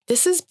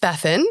This is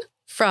Bethan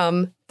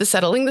from the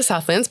Settling the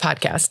Southlands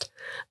podcast.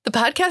 The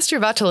podcast you're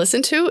about to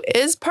listen to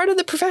is part of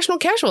the Professional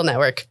Casual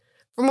Network.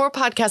 For more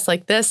podcasts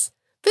like this,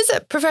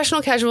 visit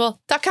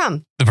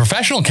professionalcasual.com. The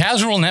Professional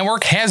Casual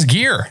Network has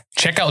gear.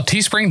 Check out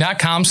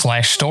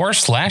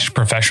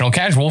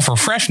teespring.com/store/professionalcasual for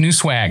fresh new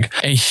swag.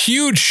 A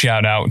huge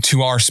shout out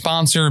to our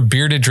sponsor,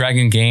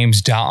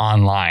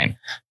 beardeddragongames.online.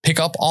 Pick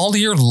up all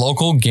your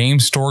local game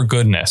store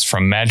goodness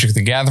from Magic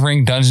the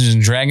Gathering, Dungeons &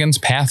 Dragons,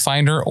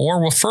 Pathfinder, or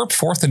WFRP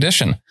 4th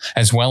edition,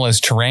 as well as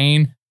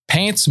terrain,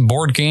 paints,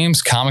 board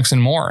games, comics,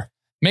 and more.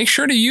 Make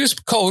sure to use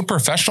code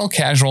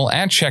ProfessionalCasual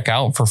at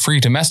checkout for free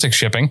domestic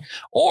shipping,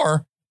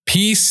 or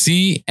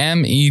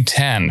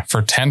PCME10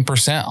 for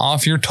 10%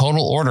 off your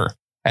total order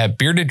at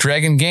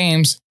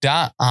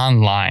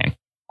beardeddragongames.online.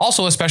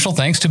 Also, a special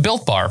thanks to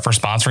Built Bar for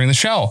sponsoring the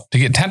show. To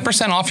get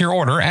 10% off your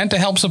order and to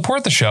help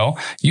support the show,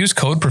 use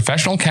code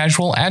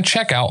ProfessionalCasual at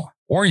checkout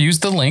or use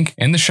the link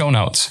in the show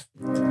notes.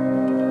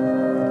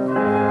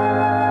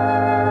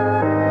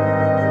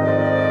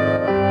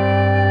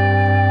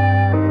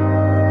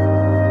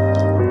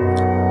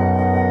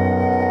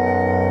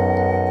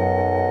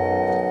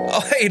 Oh,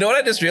 hey, you know what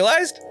I just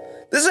realized?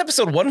 This is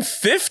episode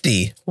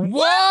 150.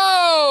 Whoa!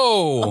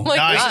 Oh my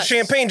Nice. gosh.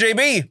 Champagne,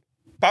 JB.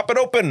 Pop it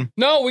open.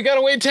 No, we got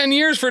to wait 10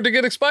 years for it to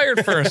get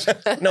expired first.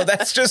 No,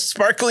 that's just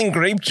sparkling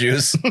grape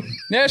juice.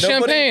 Yeah,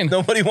 champagne.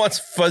 Nobody wants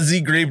fuzzy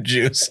grape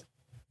juice.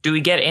 Do we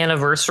get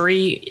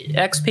anniversary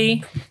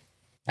XP?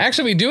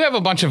 Actually, we do have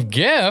a bunch of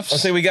gifts. I'll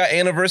say we got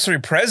anniversary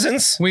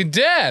presents We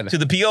did. to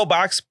the P.O.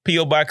 Box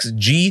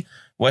G,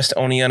 West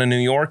Oneonta, New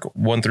York,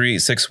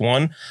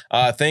 13861.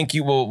 Thank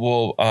you.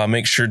 We'll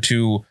make sure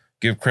to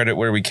give credit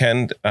where we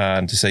can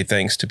to say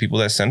thanks to people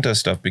that sent us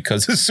stuff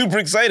because it's super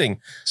exciting.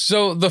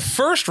 So the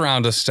first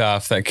round of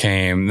stuff that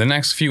came, the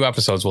next few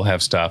episodes will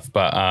have stuff,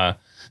 but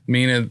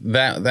Mina,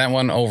 that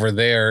one over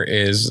there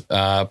is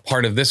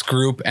part of this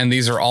group, and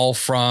these are all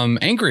from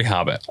Angry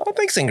Hobbit, Oh,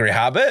 thanks, Angry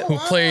Hobbit. who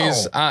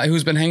plays,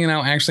 who's been hanging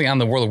out actually on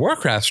the World of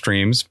Warcraft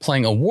streams,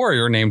 playing a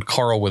warrior named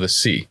Carl with a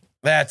C.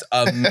 That's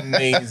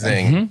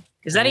amazing. Mm-hmm.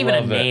 Is that even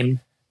a Love it. name?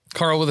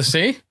 Carl with a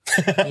C?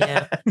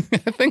 Yeah,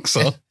 I think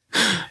so.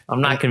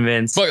 I'm not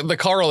convinced. But the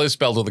Carl is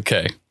spelled with a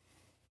K.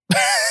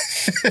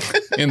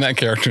 In that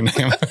character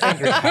name.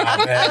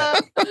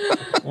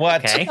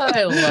 What? Okay.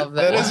 I love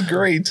that. That is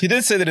great. He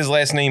did say that his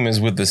last name is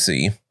with the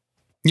C.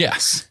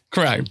 Yes,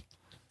 correct.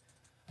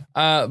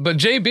 But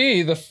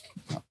JB,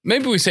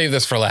 maybe we save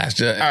this for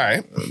last. All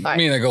right.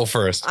 Mina, go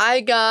first.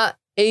 I got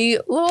a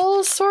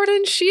little sword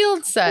and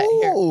shield set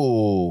here.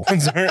 Ooh.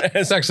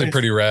 It's actually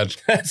pretty rad.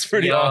 That's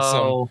pretty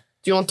awesome.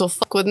 Do you want to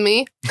fuck with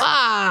me?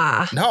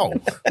 Ah! No.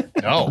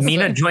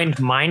 Mina joined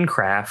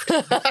Minecraft.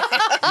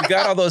 You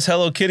got all those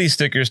Hello Kitty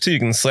stickers too. You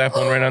can slap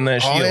one right on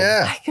that shield.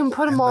 I can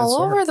put them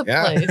all over the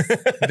place.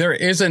 There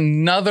is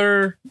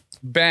another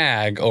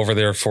bag over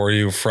there for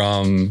you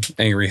from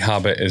Angry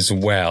Hobbit as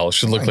well. It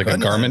should look like a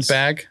garment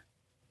bag.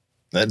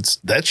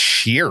 That's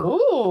sheer.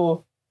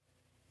 Ooh.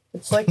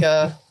 It's like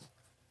a...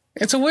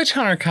 It's a witch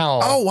hunter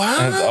cowl. Oh wow!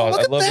 I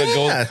Look love at that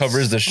gold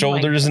covers the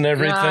shoulders and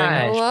everything. God.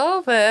 I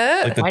love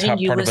it. Like the Why top didn't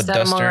you part of a list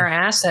that among our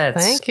duster.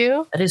 assets? Thank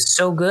you. That is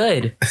so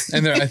good.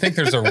 And I think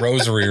there's a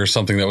rosary or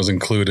something that was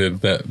included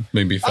that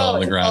maybe fell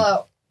on the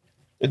ground.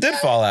 It did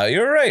fall out.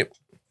 You're right.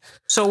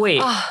 So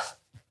wait,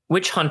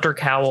 Witch Hunter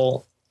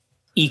Cowl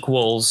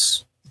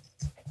equals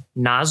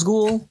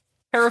Nazgul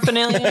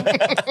paraphernalia?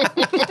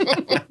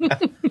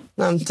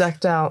 I'm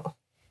decked out.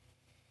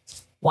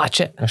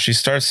 Watch it. If she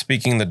starts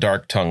speaking the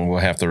dark tongue, we'll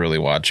have to really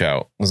watch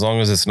out. As long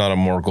as it's not a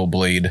Morgul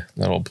blade,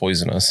 that'll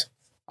poison us.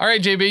 All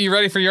right, JB, you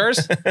ready for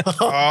yours?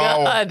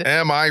 God.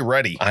 Am I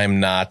ready?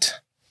 I'm not.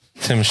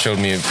 Tim showed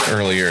me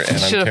earlier, and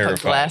I'm Should have put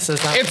terrified.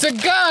 glasses on. It's a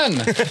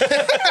gun.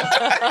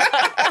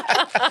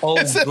 Oh,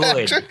 Is it good.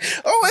 actually-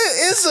 oh,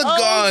 it is a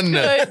gun.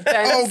 Good,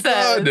 Ben Oh,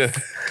 says.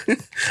 good.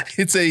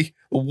 It's a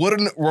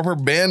wooden rubber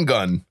band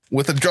gun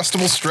with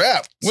adjustable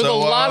strap. With a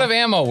lot of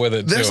ammo with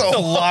it, too. there's There's a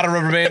lot of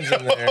rubber bands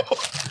in there.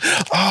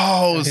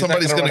 Oh, He's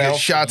somebody's not gonna run get out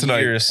shot for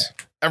tonight. years.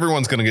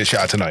 Everyone's gonna get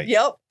shot tonight.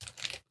 Yep.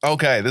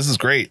 Okay, this is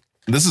great.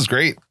 This is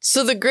great.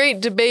 So the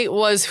great debate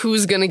was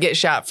who's going to get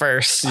shot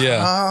first.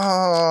 Yeah.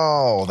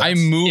 Oh, I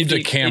moved It'd a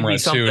be camera, too,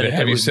 something to if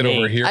have it you was sit me.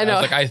 over here. I know.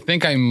 was like, I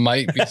think I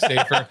might be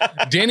safer.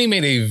 Danny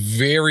made a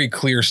very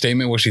clear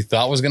statement what she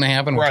thought was going to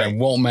happen, which I Right.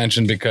 won't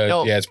mention because,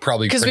 No, it's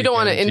probably Because we pretty don't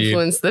want to guaranteed.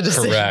 influence the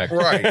decision. Correct.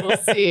 right. We'll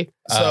see.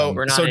 So,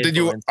 We're not so did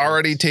you influencers.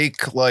 already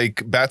take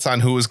like bets on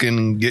who was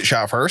going to get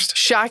shot first?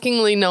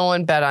 Shockingly, no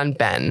one bet on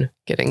Ben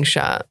getting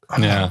shot.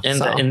 Yeah. In,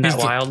 So- in that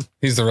wild.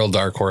 He's the real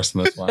dark horse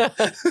in this one.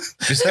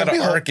 Just gotta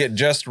arc it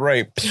just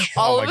right.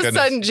 All my of a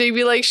goodness. sudden,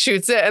 JB like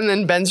shoots it, and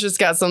then Ben's just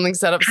got something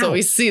set up so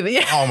we see the.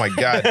 Oh my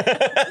god!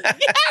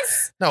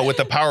 Yes. No, with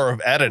the power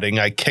of editing,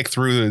 I kick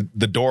through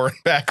the door and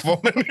back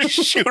of him and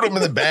shoot him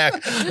in the back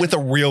with a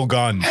real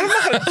gun.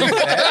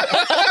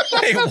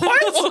 Wait,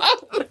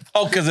 what?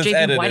 Oh, because it's JB,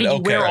 edited. why did you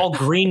Okay. wear all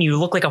green? You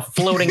look like a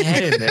floating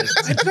head in this.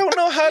 I don't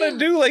know how to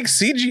do like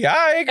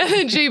CGI.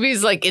 And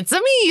JB's like, it's a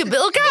me,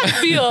 Bill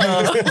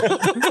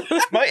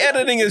Cosfield. My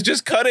editing is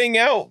just cutting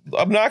out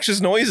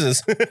obnoxious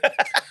noises.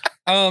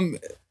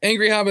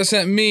 Angry Hobbit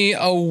sent me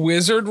a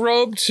wizard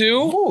robe too.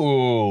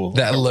 Ooh,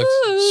 That looks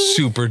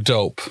super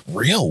dope.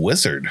 real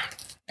wizard.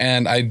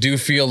 And I do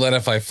feel that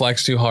if I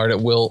flex too hard,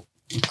 it will.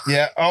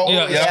 Yeah. Oh,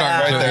 yeah.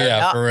 start Right to- there.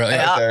 yeah, for real.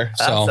 Right there.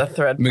 So That's a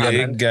thread. we gotta-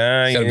 Big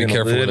guy Gotta be in a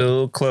careful with it.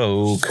 little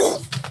cloak.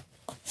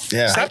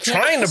 Yeah. Stop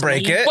trying to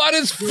break it. But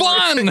it's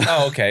fun.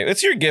 Oh, okay.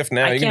 It's your gift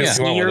now. I You can can't do what you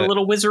see want your with it.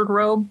 little wizard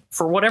robe.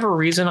 For whatever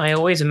reason, I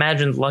always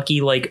imagined Lucky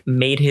like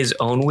made his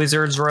own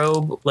wizard's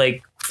robe,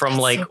 like from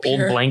like so old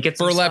pure. blankets.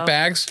 and Burlap stuff.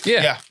 bags.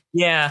 Yeah. Yeah.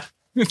 Yeah,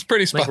 It's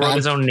pretty like spot wrote on.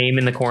 his own name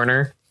in the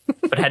corner,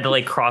 but had to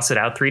like cross it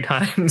out 3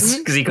 times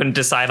because he couldn't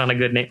decide on a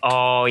good name.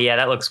 Oh yeah,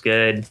 that looks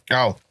good.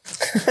 Oh,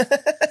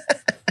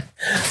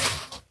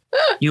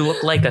 You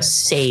look like a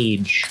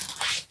sage.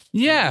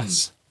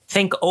 Yes.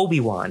 Think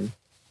Obi-Wan.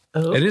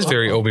 Oh, It is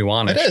very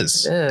Obi-Wan. it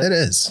is. Yeah. It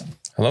is.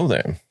 Hello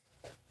there.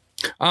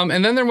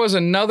 And then there was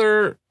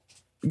another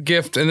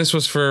gift, and this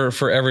was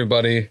for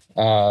everybody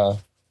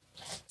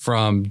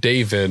from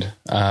David,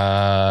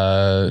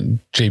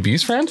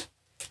 JB's friend.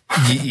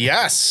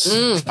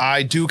 Yes.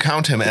 I do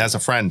count him as a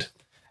friend.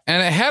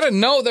 And it had a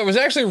note that was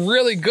actually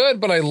really good,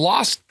 but I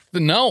lost the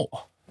note.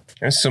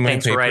 There's so many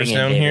Thanks for papers writing it,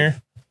 down David.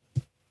 here.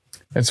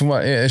 It's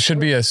what it should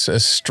be a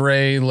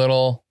stray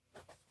little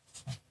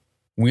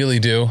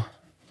wheelie do.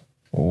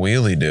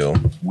 Wheelie do.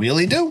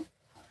 Wheelie do?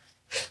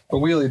 A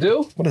wheelie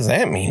do? What does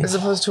that mean? As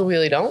opposed to a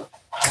wheelie don't.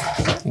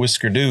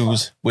 Whisker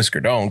do's, whisker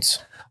don'ts.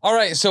 All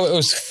right, so it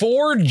was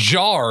 4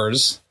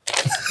 jars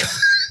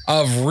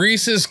of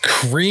Reese's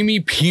creamy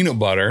peanut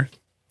butter,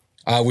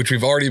 which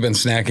we've already been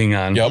snacking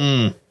on. Yep.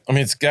 I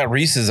mean, it's got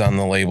Reese's on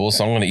the label,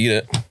 so I'm going to eat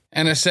it.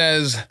 And it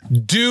says,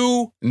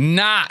 do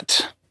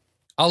not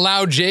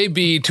allow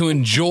JB to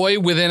enjoy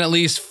within at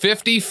least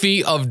 50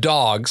 feet of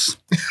dogs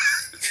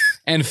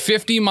and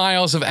 50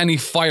 miles of any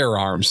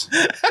firearms.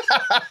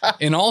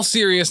 In all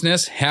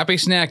seriousness, happy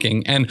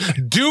snacking. And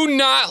do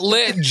not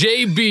let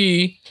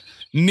JB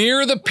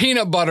near the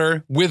peanut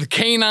butter with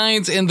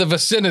canines in the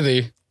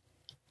vicinity.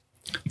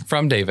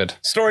 From David.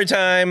 Story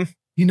time.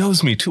 He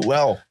knows me too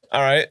well.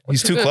 All right.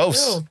 He's too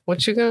close.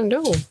 What you gonna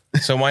do?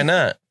 So why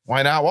not?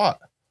 Why not what?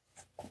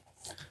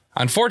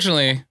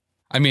 Unfortunately,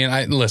 I mean,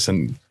 I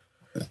listen.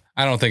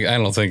 I don't think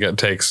it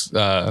takes.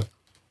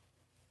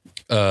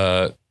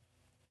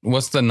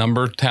 What's the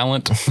number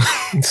talent?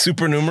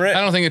 Supernumerate?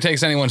 I don't think it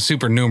takes anyone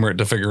supernumerate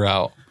to figure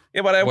out.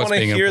 Yeah, but I what's want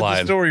to being hear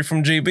implied. the story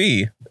from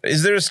JB.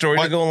 Is there a story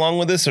to go along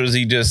with this, or is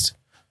he just...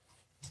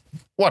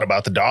 What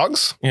about the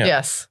dogs? Yeah.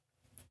 Yes.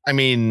 I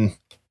mean,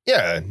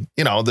 yeah,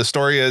 the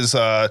story is,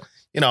 and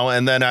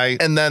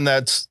then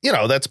that's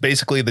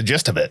basically the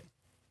gist of it.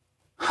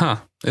 Huh?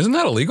 Isn't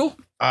that illegal?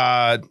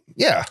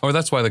 Yeah. Or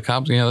that's why the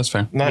cops? Yeah, that's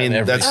fair. Not in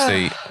every that's-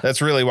 state.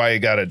 That's really why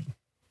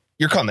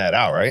you're calling that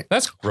out, right?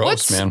 That's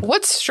gross, man.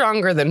 What's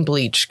stronger than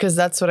bleach? Because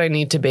that's what I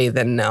need to bathe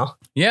in now.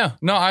 Yeah.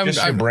 No,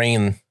 Just your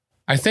brain.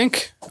 I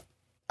think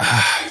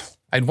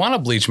I'd want to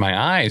bleach my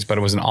eyes, but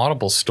it was an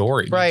audible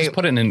story. Right. Just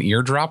put it in an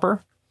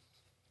eardropper.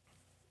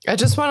 I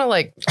just want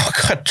to Oh,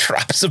 God,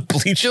 drops of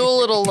bleach. do a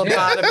little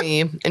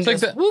lobotomy and like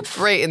just that- whoop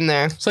right in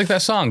there. It's like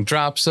that song,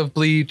 "Drops of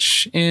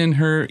bleach in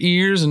her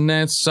ears," and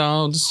that's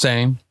all the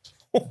same,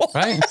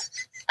 right?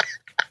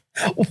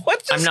 What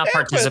just I'm not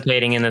happened?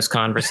 participating in this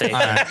conversation.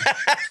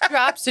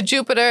 Drops of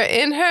Jupiter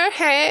in her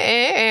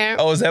hair.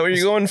 Oh, is that what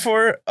you're going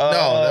for? No,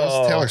 that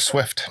was Taylor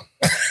Swift.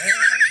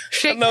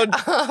 Shake No, it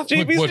off.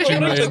 JB's What you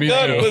holding made the me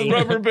gun do. with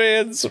rubber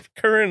bands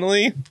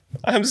currently.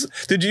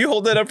 Did you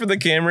hold that up for the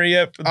camera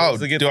yet? For Oh,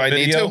 those that get do the I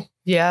need video? to?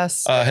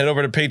 Yes. Head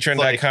over to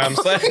patreon.com.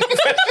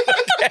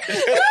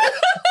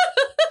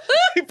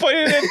 He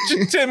pointed at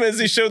Tim as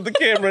he showed the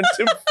camera, and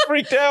Tim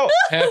freaked out.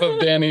 Half of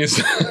Danny's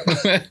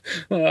guess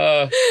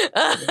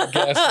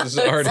is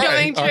already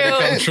coming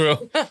come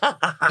true.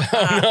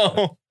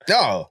 Oh,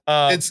 No,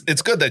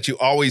 it's good that you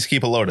always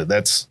keep it loaded.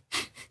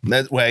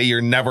 That way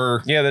you're never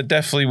no. Yeah, that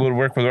definitely would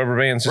work with rubber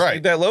bands. Just Right.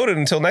 keep that loaded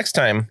until next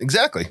time.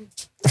 exactly.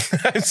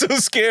 I'm so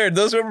scared.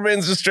 Those rubber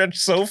bands just stretch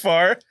so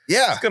far.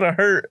 Yeah. It's going to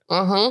hurt.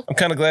 Uh-huh. I'm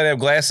kind of glad I have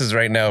glasses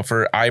right now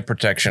for eye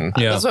protection.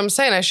 Yeah. That's what I'm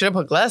saying. I should have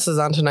put glasses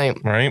on tonight.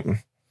 Right.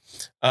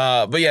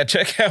 But yeah,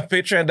 check out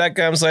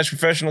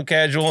patreon.com/professional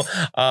casual.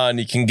 And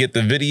you can get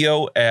the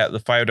video at the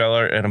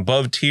 $5 and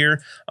above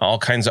tier, all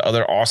kinds of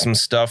other awesome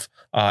stuff,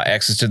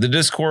 access to the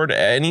Discord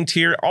at any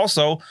tier.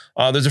 Also,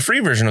 there's a free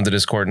version of the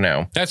Discord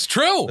now, That's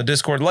true. the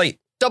Discord Lite.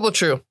 Double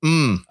true.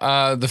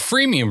 The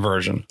freemium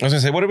version. I was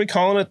gonna say, what are we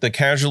calling it? The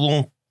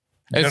casual.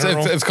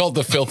 General? It's called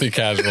the Filthy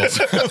Casuals.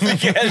 The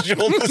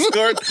casual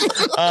Discord.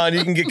 And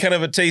you can get kind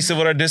of a taste of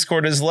what our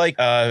Discord is like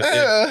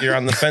if you're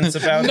on the fence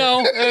about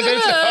No,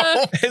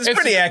 it's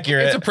pretty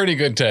accurate. It's a pretty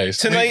good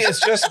taste. Tonight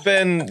it's just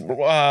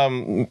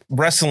been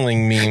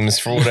wrestling memes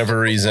for whatever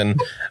reason.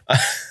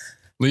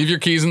 Leave your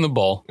keys in the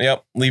bowl.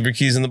 Yep, leave your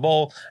keys in the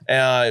bowl.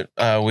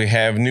 We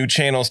have new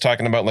channels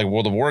talking about like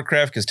World of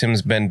Warcraft because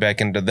Tim's been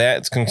back into that.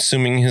 It's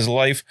consuming his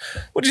life.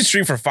 What did you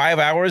stream for 5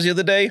 hours the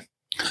other day?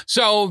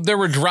 So there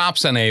were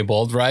drops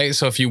enabled, right?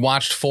 So if you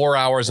watched 4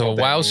 hours of a What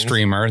that WoW means.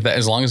 streamer, that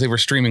as long as they were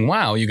streaming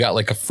WoW, you got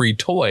like a free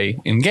toy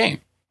in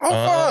game. Oh,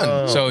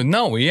 fun. So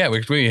no, we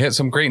hit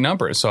some great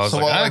numbers. So I was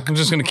I'm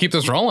just going to keep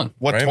this rolling.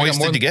 What toys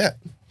did you get?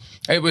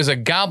 It was a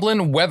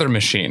goblin weather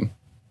machine.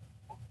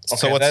 Okay,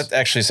 so that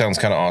actually sounds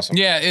kind of awesome.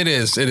 Yeah, it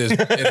is. It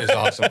is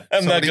awesome.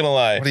 I'm not going to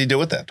lie. What do you do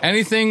with that?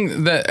 Any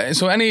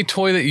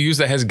toy that you use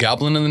that has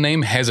goblin in the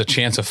name has a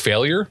chance of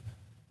failure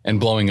and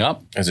blowing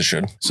up. As it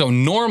should. So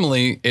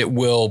normally it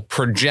will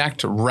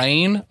project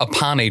rain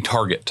upon a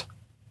target.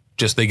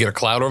 Just they get a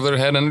cloud over their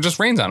head and it just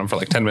rains on them for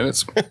like 10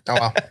 minutes. Oh,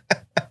 wow.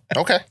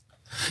 Okay.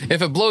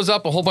 If it blows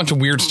up, a whole bunch of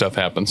weird stuff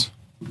happens.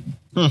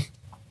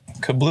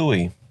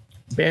 Kablooey.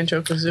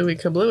 Banjo Kazooie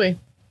Kablooey.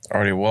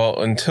 Alrighty, well,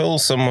 until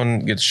someone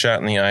gets shot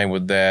in the eye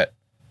with that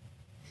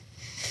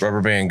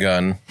rubber band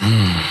gun,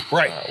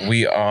 right?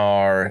 We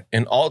are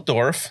in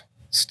Altdorf.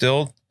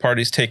 Still,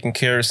 parties taking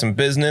care of some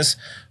business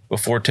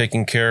before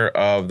taking care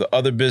of the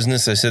other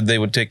business I said they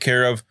would take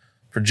care of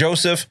for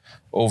Joseph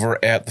over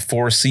at the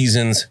Four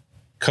Seasons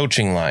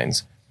coaching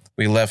lines.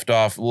 We left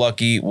off.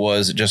 Lucky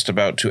was just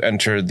about to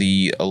enter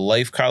the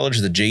Life College,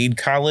 the Jade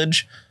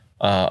College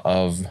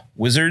of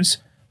Wizards.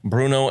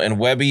 Bruno and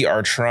Webby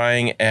are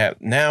trying at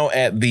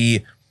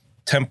the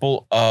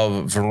Temple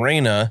of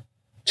Verena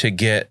to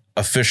get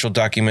official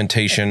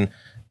documentation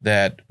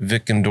that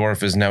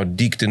Wickendorf is now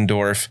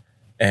Diechtendorf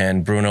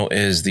and Bruno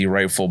is the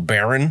rightful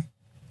Baron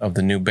of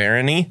the new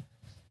barony.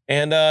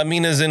 And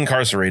Mina's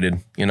incarcerated,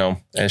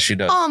 as she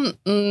does.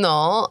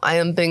 No, I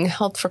am being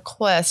held for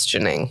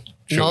questioning.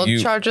 Sure, no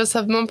charges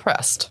have been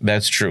pressed.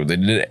 That's true.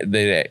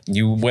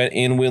 You went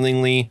in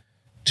willingly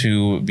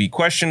to be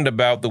questioned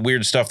about the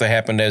weird stuff that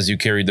happened as you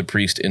carried the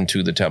priest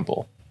into the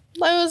temple.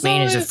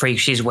 Mina's a freak.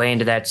 She's way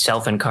into that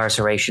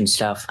self-incarceration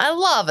stuff. I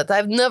love it.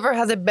 I've never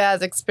had a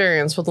bad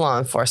experience with law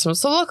enforcement,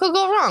 so what could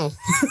go wrong?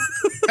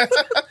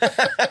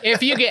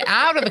 If you get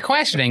out of the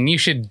questioning, you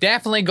should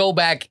definitely go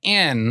back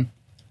in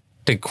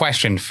to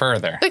question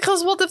further.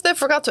 Because what if they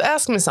forgot to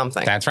ask me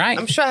something? That's right.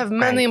 I'm sure I have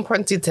many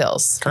important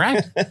details.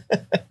 Correct.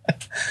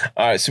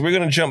 All right, so we're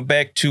going to jump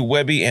back to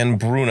Webby and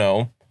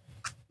Bruno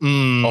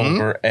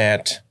over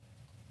at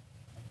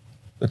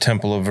the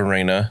Temple of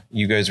Verena.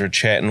 You guys are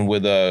chatting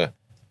with a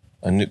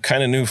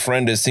new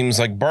friend. It seems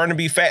like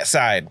Barnaby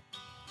Fatside,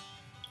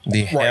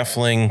 the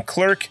halfling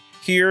clerk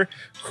here,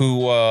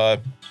 who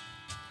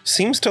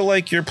seems to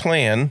like your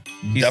plan.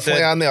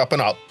 Definitely on the up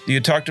and up. You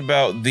talked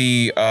about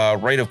the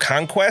rite of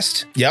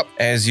conquest. Yep.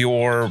 As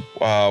your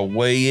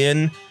way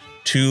in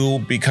to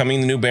becoming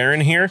the new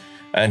baron here.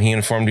 And he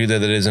informed you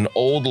that it is an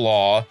old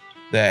law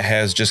that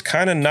has just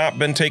kind of not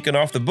been taken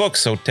off the books.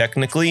 So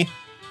technically,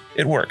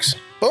 it works.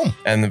 Boom.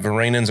 And the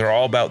Verenans are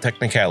all about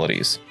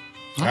technicalities.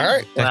 All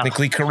right.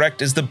 Technically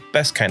correct is the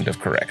best kind of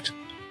correct.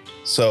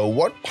 So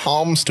what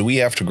palms do we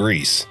have to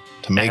grease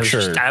to make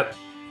sure?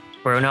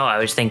 Bruno, I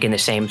was thinking the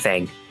same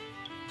thing.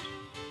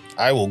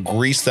 I will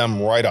grease them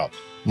right up.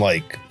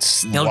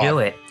 He'll do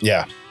it.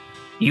 Yeah.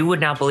 You would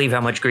not believe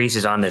how much grease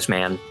is on this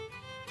man.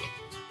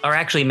 Or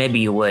actually, maybe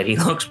you would. He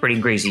looks pretty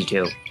greasy,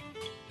 too.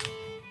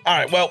 All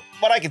right, well,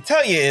 what I can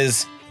tell you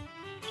is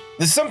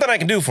this is something I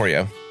can do for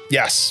you.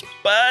 Yes.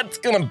 But it's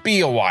going to be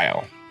a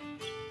while.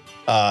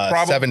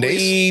 Probably 7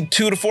 days?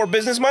 2 to 4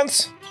 business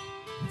months.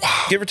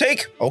 Wow. Give or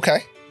take.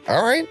 Okay.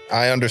 All right.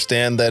 I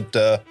understand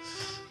that,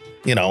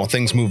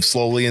 things move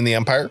slowly in the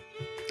Empire.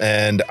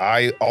 And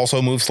I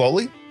also move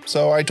slowly.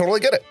 So I totally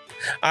get it.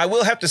 I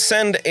will have to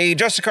send a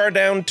Justicar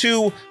down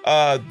to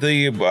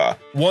the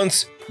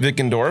once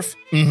Wickendorf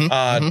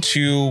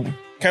to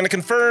kind of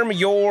confirm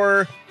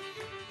your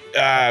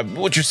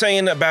what you're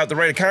saying about the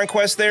rite of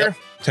conquest there.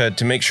 Yep.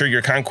 To make sure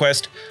your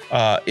conquest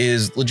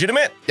is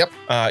legitimate. Yep.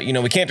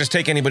 We can't just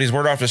take anybody's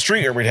word off the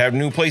street, or we'd have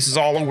new places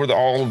all over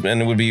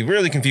and it would be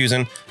really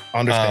confusing.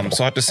 Understandable.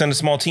 So I'll have to send a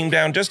small team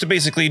down just to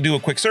basically do a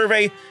quick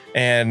survey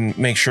and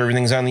make sure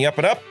everything's on the up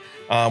and up.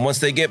 Once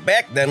they get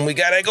back, then we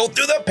gotta go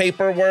through the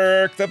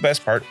paperwork, the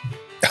best part.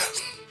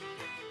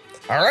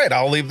 All right,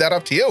 I'll leave that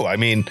up to you. I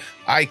mean,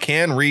 I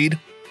can read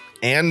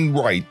and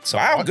write. So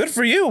wow, good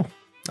for you.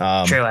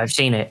 True, I've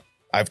seen it.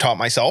 I've taught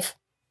myself.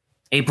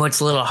 He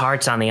puts little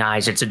hearts on the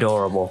eyes. It's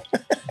adorable.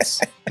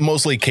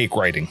 Mostly cake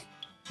writing.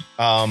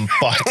 But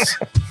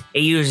he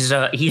uses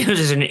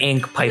an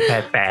ink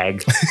pipette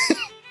bag.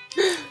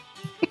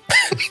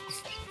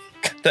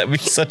 That'd be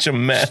such a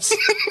mess.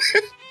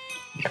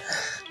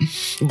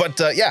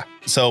 But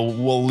so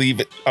we'll leave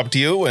it up to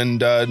you,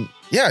 and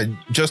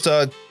just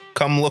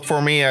come look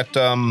for me at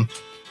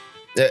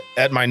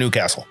my new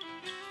castle.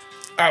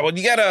 All right. Well,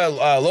 you got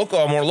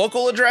a more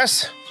local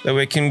address that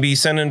we can be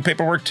sending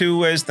paperwork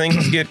to as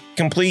things get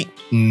complete?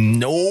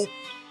 Nope.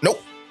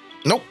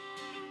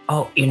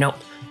 Oh,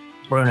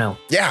 Bruno.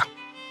 Yeah.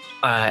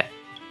 I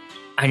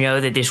know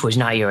that this was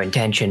not your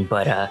intention,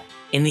 but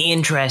in the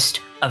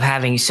interest of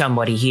having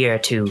somebody here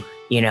to,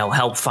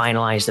 help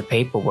finalize the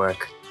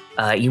paperwork,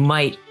 you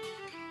might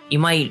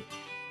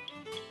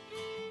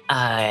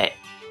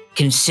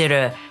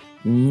consider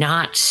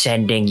not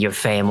sending your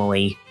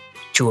family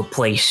to a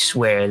place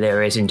where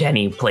there isn't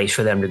any place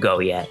for them to go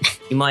yet.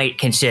 You might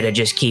consider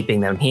just keeping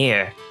them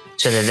here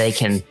so that they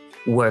can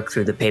work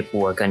through the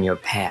paperwork on your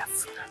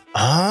behalf.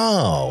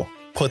 Oh,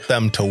 put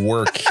them to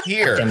work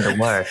here. Them to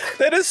work.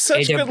 That is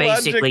such They're good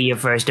basically logic. your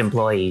first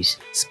employees.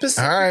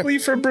 Specifically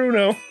for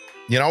Bruno.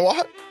 You know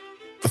what?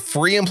 The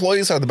free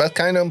employees are the best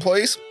kind of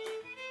employees.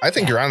 I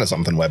think you're onto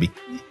something, Webby.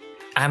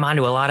 I'm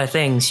onto a lot of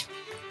things.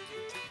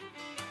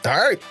 All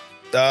right.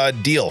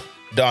 Deal.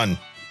 Done.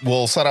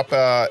 We'll set up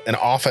an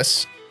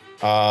office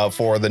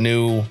for the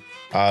new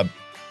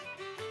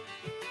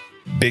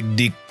Big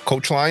D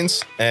coach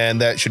lines,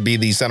 and that should be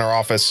the center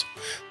office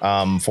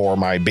for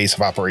my base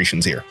of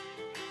operations here.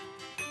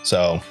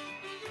 So,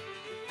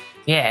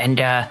 Yeah,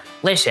 and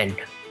listen,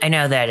 I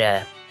know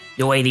that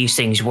the way these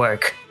things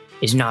work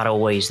is not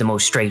always the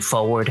most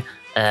straightforward.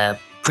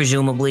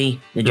 Presumably,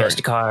 the Right.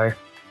 Justicar,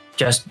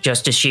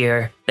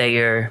 Justiciar that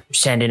you're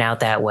sending out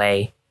that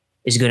way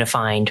is going to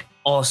find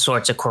all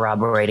sorts of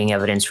corroborating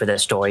evidence for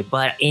this story.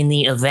 But in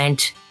the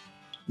event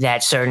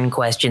that certain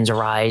questions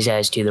arise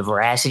as to the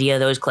veracity of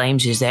those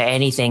claims, is there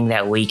anything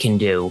that we can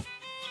do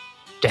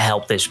to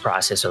help this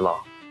process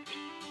along?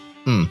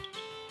 Oh,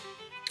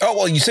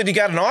 well, you said you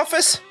got an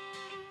office?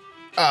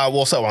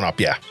 we'll set one up.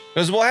 Yeah.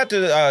 Because we'll have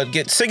to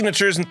get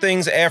signatures and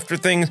things after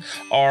things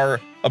are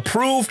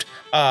approved.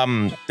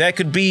 That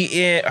could be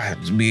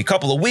a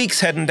couple of weeks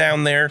heading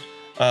down there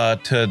to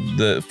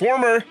the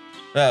former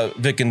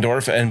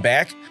Wickendorf and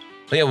back.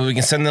 But yeah, we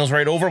can send those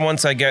right over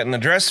once I get an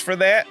address for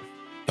that.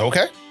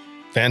 Okay.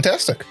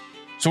 Fantastic.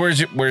 So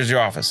where's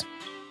your office?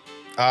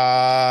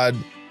 And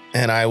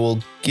I will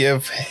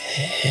give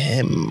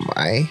him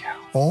my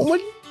home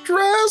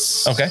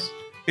address. Okay.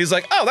 He's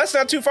like, oh, that's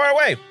not too far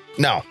away.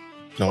 No,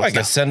 I it's can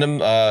not. send him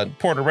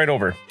Porter right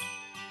over.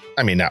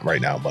 I mean, not right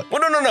now, but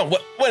Well, no.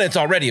 When it's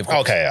all ready, of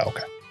course. okay.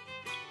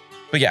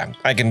 But yeah,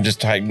 I can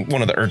just tie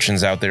one of the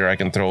urchins out there. I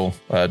can throw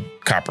a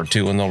copper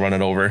too, and they'll run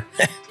it over.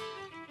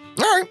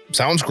 All right.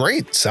 Sounds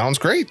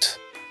great.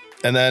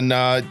 And then,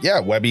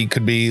 Webby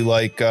could be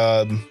like,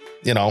 the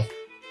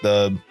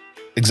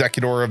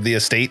executor of the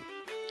estate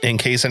in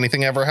case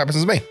anything ever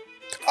happens to me.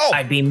 Oh,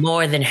 I'd be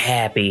more than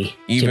happy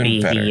Even to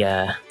be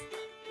better.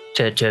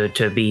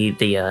 to be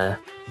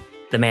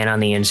the man on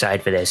the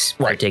inside for this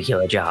Right.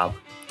 particular job.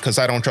 Because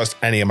I don't trust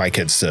any of my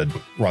kids to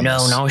run No,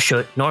 this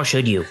nor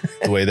should you.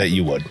 the way that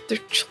you would. They're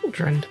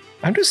children.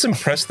 I'm just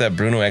impressed that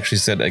Bruno actually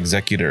said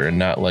executor and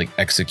not like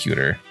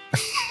executor.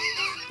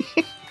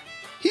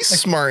 He's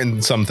smart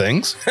in some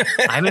things.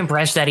 I'm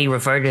impressed that he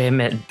referred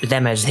to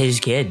them as his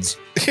kids.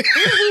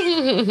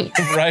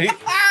 Right?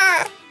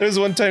 There's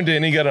one time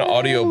Danny got an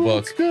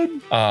audiobook,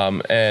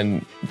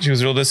 and she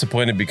was real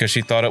disappointed because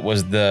she thought it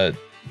was the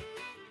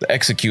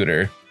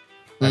executor,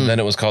 and then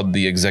it was called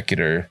the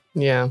executor,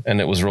 Yeah, and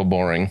it was real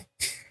boring.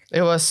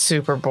 it was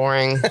super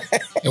boring.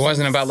 It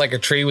wasn't about like a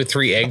tree with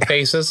 3 egg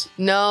faces.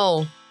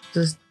 No,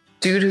 this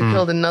dude who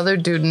killed another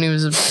dude and he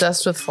was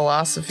obsessed with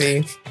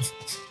philosophy.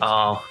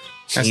 Oh,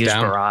 That's use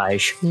dumb.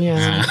 barrage.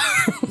 Yeah.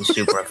 It's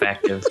super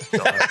effective.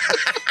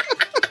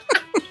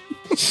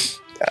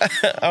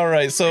 All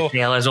right, so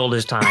Tale as old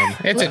as time.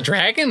 It's a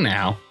dragon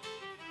now.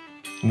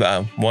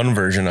 one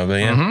version of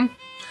it, yeah.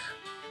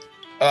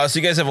 Mhm. So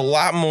you guys have a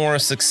lot more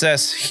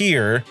success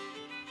here.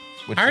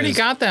 Which I already is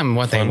got them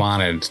what they fun.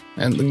 wanted.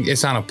 And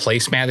it's on a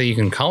placemat that you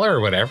can color or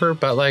whatever,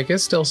 but like it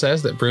still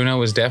says that Bruno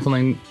was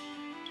definitely.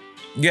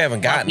 You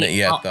haven't gotten it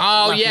yet, though.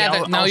 Oh, Lucky,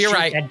 yeah. I'll you're shoot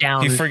right. that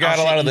down. You forgot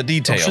a lot of the I'll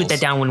details. shoot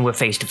that down when we're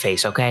face to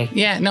face, okay?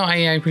 Yeah, no, I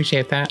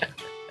appreciate that.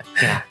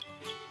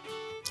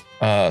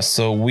 Yeah.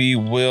 So we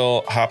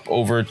will hop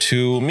over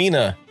to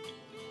Mina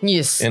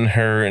Yes. in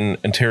her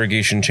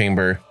interrogation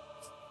chamber.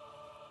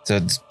 It's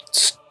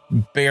a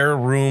bare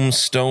room,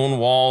 stone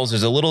walls.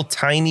 There's a little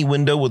tiny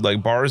window with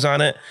like bars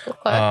on it.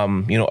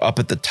 Okay. Up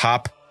at the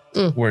top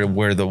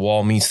where the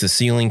wall meets the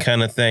ceiling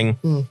kind of thing.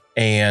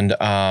 And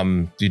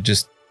you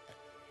just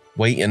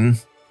waiting,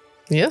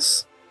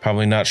 Yes.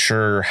 probably not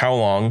sure how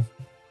long.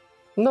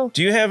 No.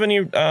 Do you have any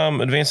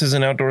advances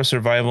in outdoor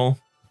survival?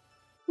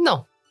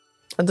 No.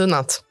 I do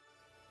not.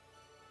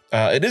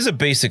 It is a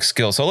basic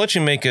skill, so I'll let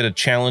you make it a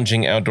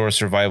challenging outdoor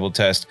survival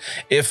test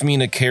if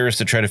Mina cares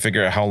to try to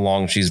figure out how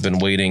long she's been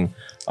waiting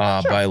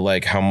by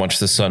like how much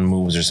the sun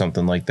moves or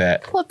something like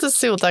that, Let's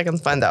see what I can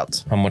find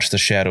out. how much the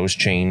shadows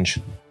change.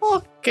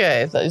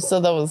 Okay. So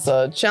that was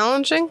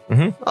challenging?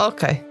 Mhm.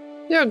 Okay.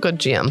 You're a good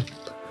GM.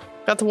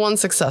 Got the 1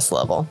 success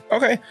level.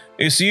 Okay,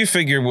 so you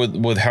figure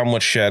with how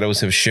much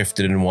shadows have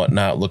shifted and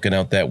whatnot, looking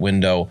out that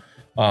window,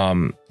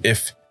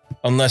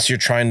 unless you're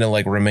trying to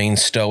like remain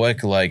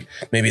stoic, like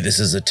maybe this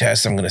is a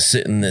test, I'm going to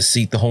sit in this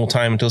seat the whole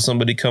time until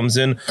somebody comes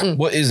in.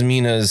 What is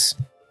Mina's?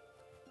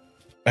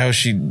 How is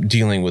she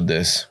dealing with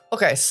this?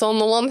 Okay, so on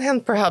the one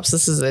hand, perhaps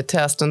this is a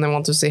test and they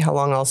want to see how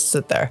long I'll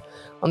sit there.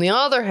 On the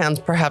other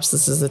hand, perhaps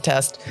this is a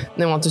test and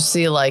they want to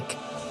see like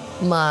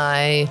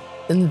my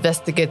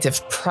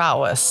investigative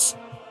prowess,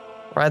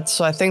 right?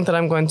 So I think that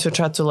I'm going to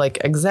try to like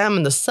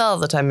examine the cell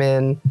that I'm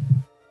in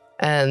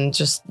and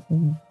just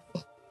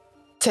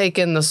take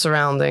in the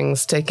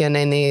surroundings, take in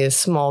any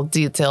small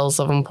details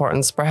of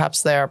importance.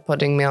 Perhaps they are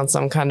putting me on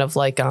some kind of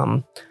like,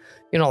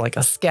 like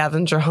a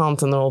scavenger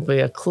hunt, and there will be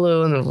a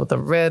clue and with a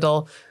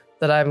riddle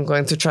that I'm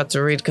going to try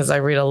to read because I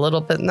read a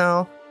little bit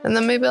now. And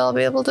then maybe I'll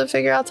be able to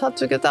figure out how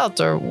to get out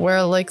or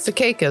where like the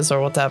cake is or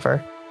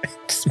whatever.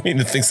 Just mean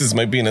to think this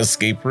might be an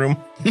escape room.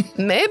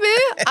 Maybe.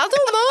 I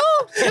don't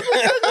know. People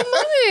pay good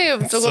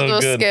money to So go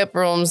to good. escape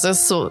rooms.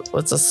 It's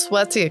a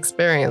sweaty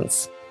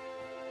experience.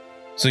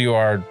 So you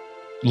are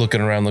looking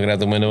around, looking out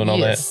the window and all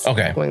Yes. that?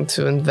 Okay. I'm going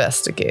to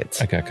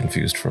investigate. I got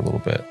confused for a little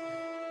bit.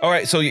 All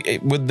right, so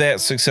with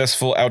that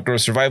successful outdoor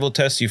survival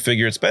test, you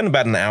figure it's been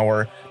about an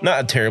hour,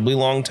 not a terribly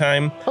long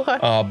time, Okay.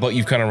 but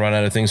you've kind of run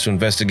out of things to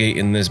investigate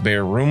in this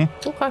bare room.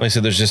 Like Okay. I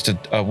said, there's just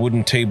a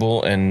wooden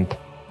table and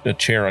a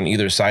chair on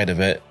either side of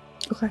it,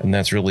 Okay. and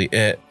that's really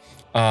it.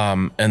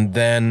 And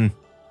then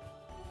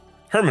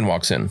Herman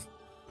walks in.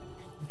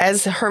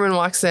 As Herman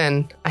walks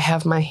in, I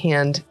have my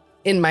hand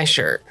in my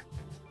shirt.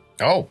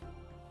 Oh,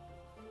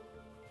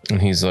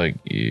 And he's like,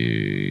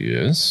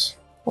 yes.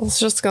 I was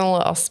just gonna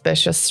let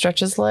Auspicious stretch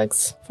his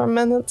legs for a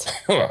minute.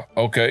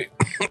 Okay.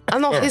 I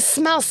know he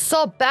smells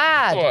so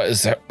bad. What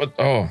is that? What?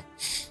 Oh,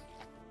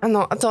 I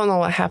don't know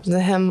what happened to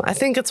him. I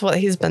think it's what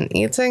he's been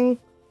eating.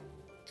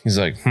 he's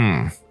like,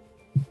 you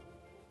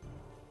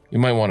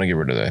might want to get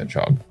rid of the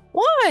hedgehog.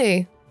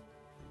 Why?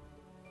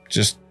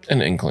 Just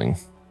an inkling.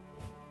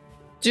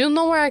 Do you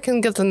know where I can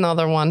get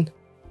another one?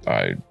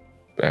 I've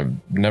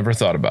never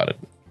thought about it.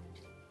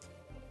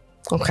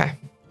 Okay.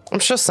 I'm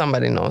sure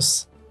somebody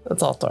knows.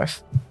 It's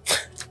Altdorf.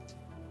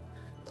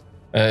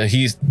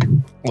 He's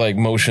like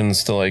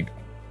motions to like,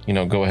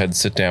 go ahead,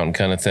 sit down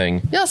kind of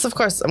thing. Yes, of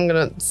course. I'm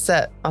gonna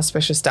set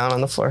Auspicious down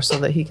on the floor so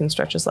that he can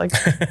stretch his legs.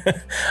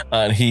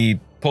 And he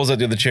pulls out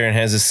the other chair and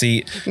has a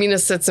seat. Mina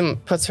sits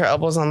and puts her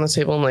elbows on the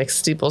table and like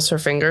steeples her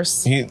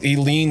fingers. He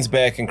leans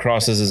back and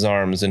crosses his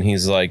arms and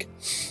he's like,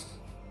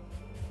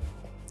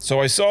 so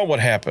I saw what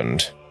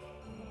happened.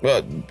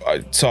 Well,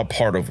 I saw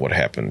part of what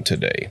happened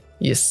today.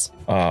 Yes.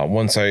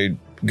 Once I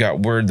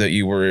got word that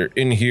you were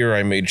in here,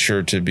 I made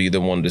sure to be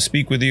the one to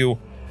speak with you.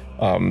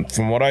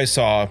 From what I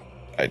saw,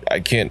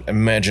 I can't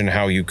imagine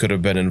how you could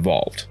have been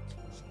involved.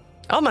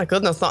 Oh my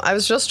goodness, no. I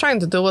was just trying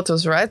to do what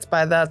was right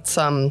by that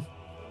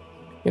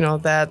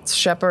that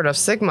shepherd of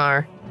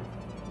Sigmar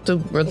to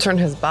return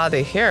his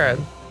body here.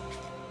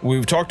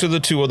 We've talked to the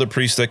two other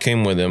priests that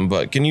came with him,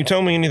 but can you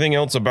tell me anything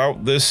else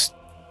about this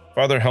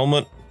Father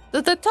Helmut?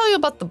 Did they tell you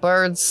about the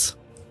birds?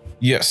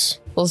 Yes.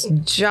 Those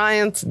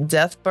giant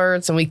death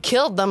birds, and we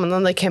killed them and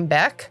then they came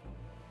back?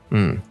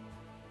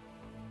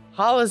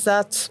 How is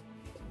that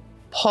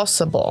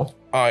possible?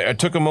 I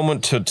took a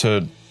moment to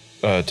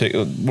take.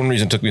 One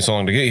reason it took me so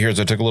long to get here is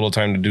I took a little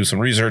time to do some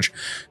research.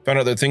 Found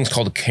out that things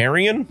called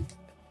carrion.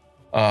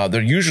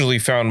 They're usually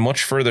found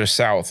much further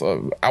south,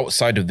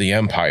 outside of the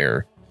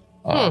Empire.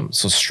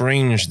 So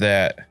strange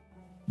that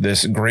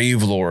this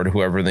Grave Lord,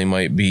 whoever they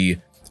might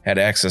be, had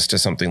access to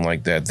something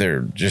like that.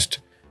 They're just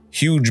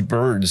huge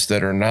birds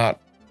that are not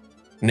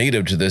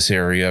native to this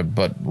area,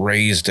 but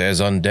raised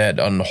as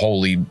undead,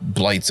 unholy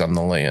blights on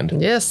the land.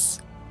 Yes.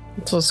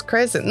 It was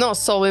crazy. No,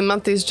 so we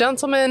met these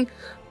gentlemen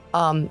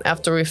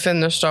after we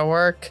finished our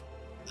work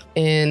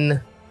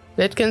in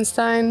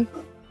Wittgenstein,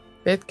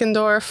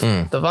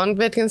 Wittgendorf, the von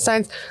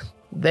Wittgensteins.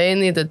 They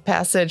needed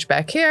passage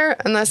back here.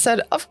 And I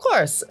said, of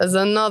course, as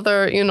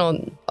another,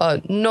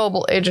 a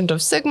noble agent of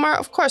Sigmar,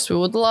 of course, we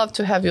would love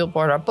to have you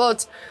aboard our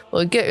boats.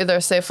 We'll get you there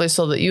safely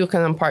so that you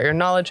can impart your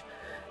knowledge.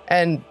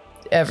 And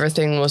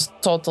everything was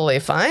totally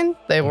fine.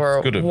 They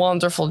were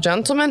wonderful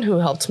gentlemen who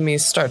helped me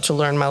start to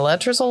learn my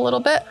letters a little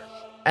bit.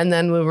 And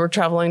then we were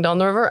traveling down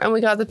the river and we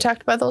got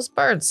attacked by those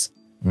birds.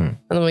 And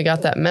then we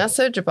got that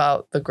message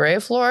about the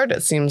Grave Lord.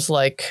 It seems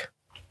like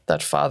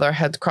that father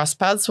had crossed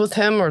paths with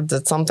him or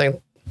did something,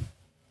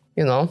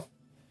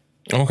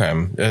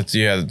 Okay. It's,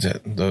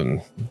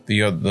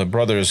 the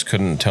brothers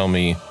couldn't tell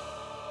me.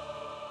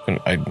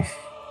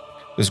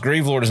 This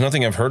Grave Lord is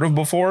nothing I've heard of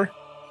before.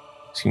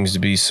 Seems to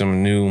be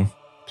some new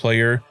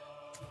player.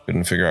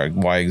 Couldn't figure out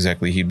why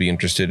exactly he'd be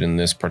interested in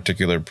this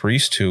particular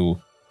priest who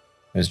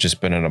has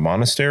just been in a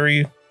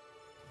monastery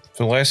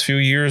for the last few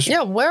years.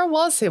 Yeah, where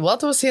was he?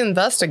 What was he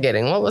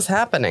investigating? What was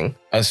happening?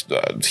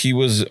 He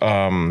was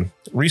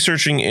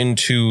researching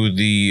into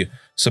the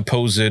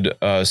supposed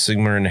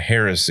Sigmarin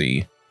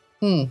heresy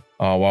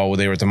while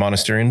they were at the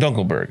monastery in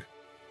Dunkelberg.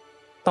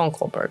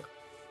 Dunkelberg.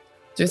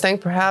 Do you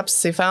think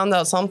perhaps he found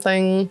out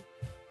something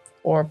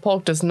or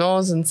poked his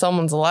nose in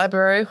someone's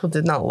library who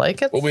did not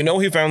like it? Well, we know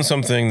he found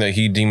something that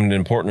he deemed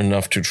important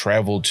enough to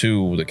travel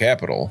to the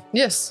capital.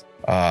 Yes.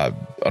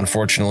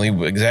 Unfortunately,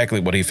 exactly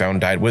what he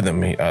found died with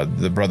him.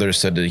 The brothers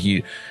said that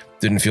he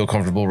didn't feel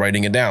comfortable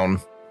writing it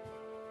down.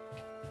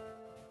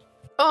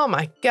 Oh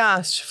my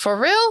gosh, for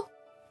real?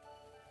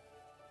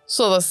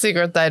 So the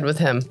secret died with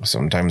him.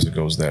 Sometimes it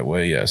goes that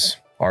way, yes.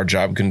 Our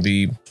job can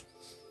be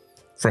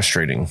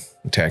frustrating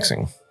and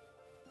taxing.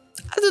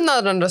 I do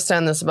not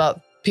understand this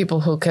about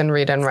people who can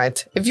read and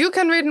write. If you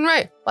can read and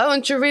write, why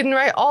wouldn't you read and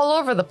write all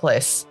over the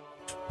place?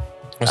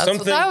 That's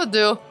what I would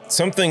do.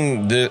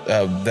 Something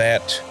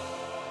that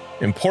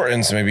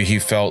importance maybe he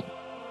felt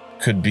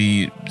could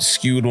be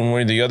skewed one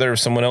way or the other if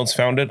someone else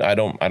found it. I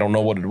don't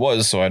know what it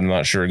was, so I'm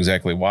not sure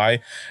exactly why.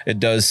 It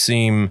does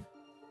seem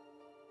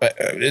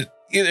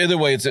Either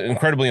way, it's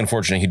incredibly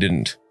unfortunate he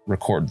didn't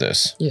record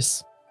this.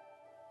 Yes.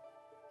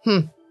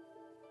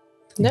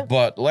 Yeah.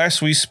 But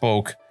last we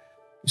spoke,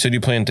 you said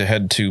you plan to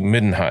head to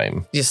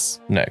Middenheim Yes.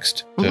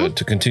 next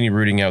to continue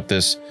rooting out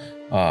this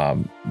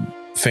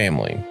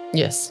family,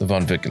 Yes. the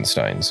von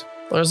Wittgensteins.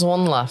 There's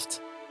one left.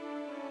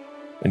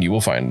 And you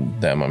will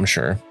find them, I'm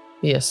sure.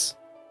 Yes.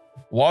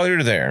 While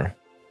you're there,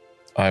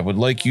 I would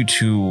like you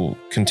to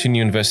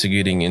continue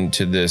investigating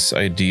into this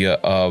idea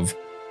of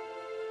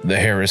the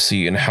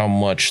heresy and how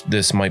much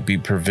this might be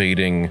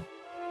pervading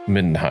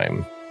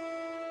Middenheim.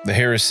 The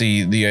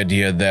heresy, the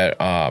idea that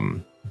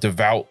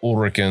devout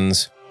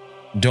Ulricans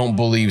don't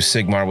believe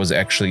Sigmar was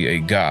actually a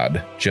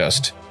god,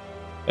 just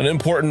an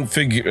important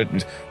figure,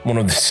 one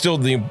of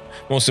the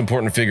most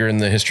important figure in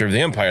the history of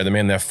the Empire, the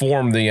man that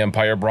formed the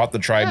Empire, brought the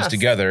tribes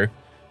together.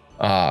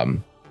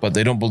 But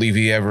they don't believe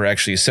he ever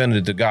actually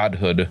ascended to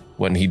godhood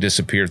when he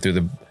disappeared through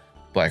the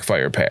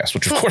Blackfire Pass,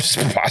 which of course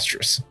is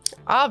preposterous.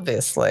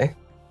 Obviously.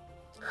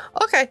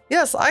 Okay,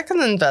 yes, I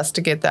can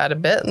investigate that a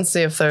bit and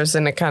see if there's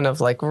any kind of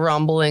like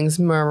rumblings,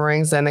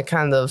 murmurings, any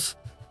kind of,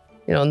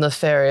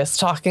 nefarious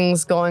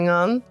talkings going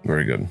on.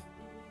 Very good.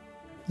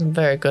 I'm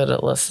very good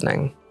at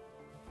listening.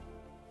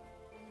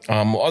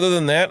 Other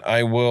than that,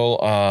 I will,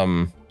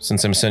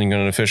 since I'm sending you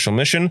on an official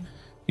mission,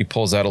 he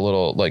pulls out a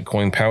little like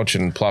coin pouch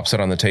and plops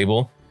it on the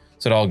table.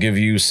 Said I'll give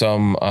you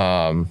some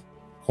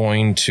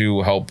coin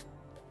to help,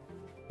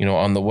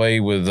 on the way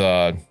with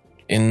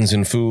inns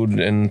and food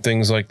and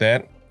things like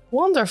that.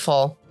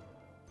 Wonderful.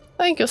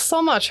 Thank you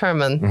so much,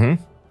 Herman.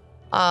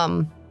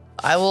 Mm-hmm.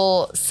 I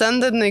will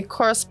send in the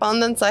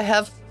correspondence. I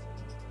have,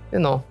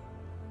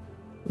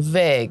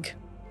 vague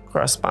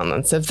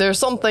correspondence. If there's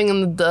something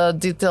in the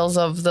details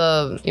of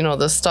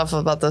the stuff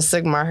about the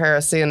Sigmar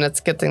heresy and it's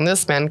getting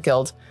this man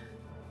killed.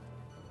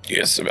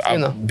 Yes,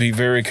 I'll be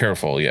very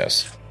careful,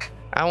 yes.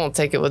 I won't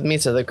take it with me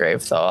to the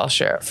grave, though. I'll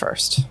share it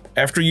first.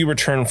 After you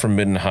return from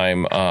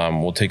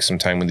Middenheim, we'll take some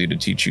time with you to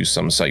teach you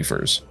some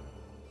ciphers.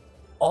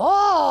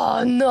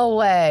 Oh, no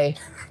way.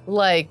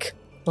 Like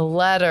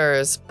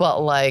letters,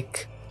 but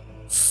like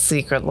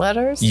secret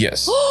letters?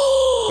 Yes.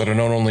 That are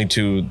known only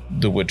to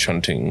the witch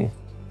hunting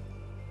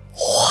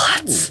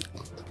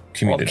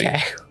community.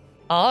 Okay.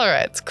 All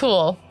right,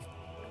 cool.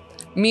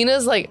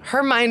 Mina's like,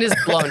 her mind is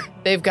blown.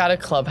 They've got a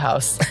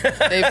clubhouse.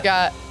 They've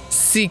got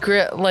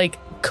secret,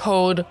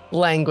 code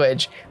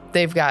language.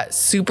 They've got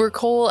super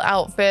cool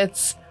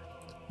outfits.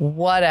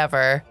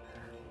 Whatever.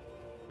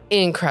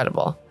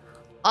 Incredible.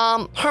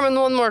 Herman,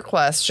 one more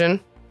question.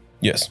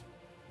 Yes.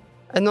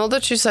 I know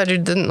that you said you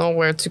didn't know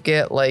where to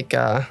get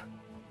a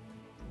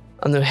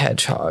new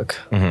hedgehog,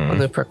 a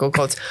new prickle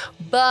coat,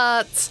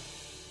 but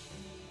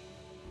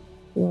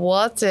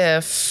what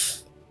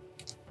if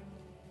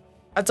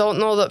I don't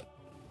know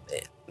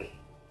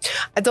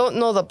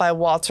that by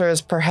water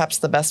is perhaps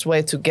the best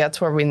way to get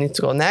to where we need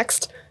to go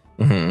next.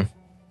 Yeah,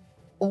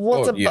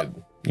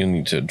 you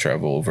need to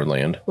travel over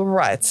land.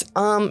 Right.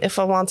 If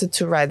I wanted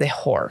to ride a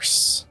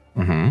horse,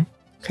 Mm-hmm.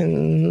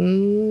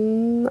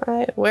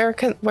 where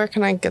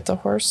can I get a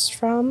horse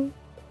from?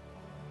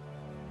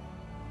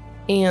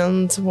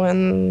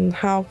 And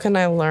how can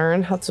I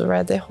learn how to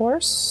ride a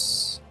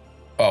horse?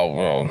 Oh,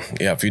 well,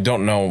 yeah, if you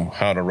don't know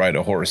how to ride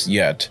a horse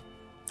yet.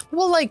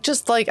 Well,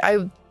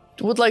 I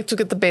would like to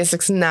get the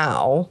basics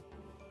now.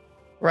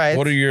 Right.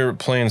 What are your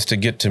plans to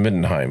get to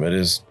Middenheim? It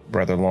is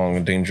rather long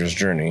and dangerous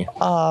journey.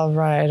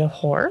 Ride a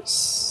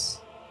horse?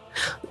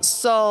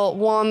 So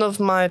one of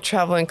my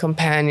traveling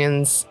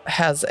companions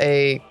has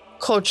a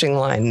coaching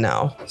line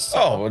now.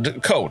 So.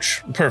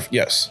 Coach. Perfect.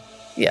 Yes.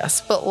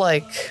 Yes, but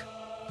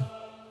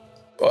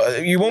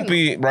you won't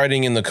be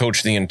riding in the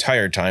coach the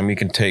entire time. You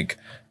can take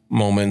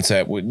moments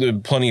there are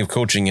plenty of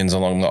coaching inns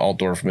along the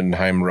Altdorf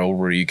Middenheim Road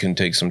where you can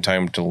take some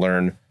time to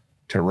learn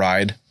to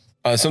ride.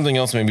 Something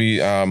else maybe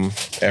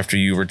after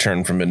you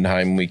return from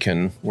Middenheim we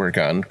can work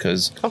on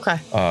because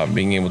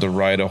being able to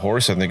ride a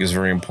horse I think is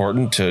very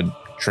important to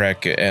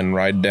track and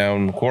ride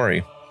down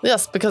quarry.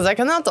 Yes, because I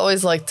cannot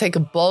always take a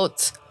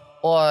boat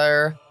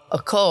or a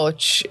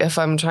coach if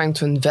I'm trying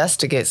to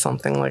investigate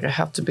something. I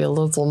have to be a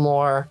little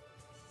more,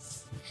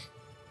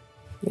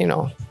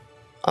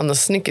 on the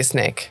sneaky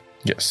snake.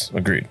 Yes,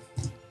 agreed.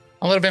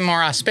 A little bit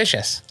more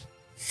auspicious.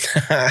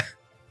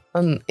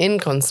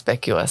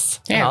 Inconspicuous.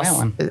 Yeah, that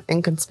one.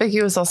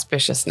 Inconspicuous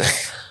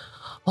auspiciousness.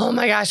 Oh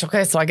my gosh.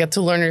 Okay, so I get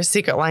to learn your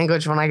secret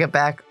language when I get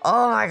back.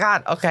 Oh my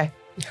God. Okay.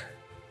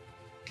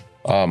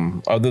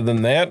 Other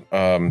than that,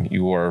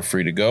 you are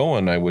free to go,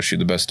 and I wish you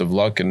the best of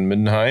luck in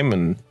Middenheim,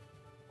 and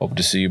hope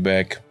to see you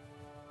back.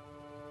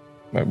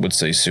 I would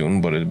say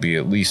soon, but it'd be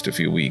at least a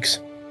few weeks.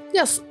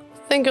 Yes.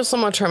 Thank you so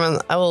much, Herman.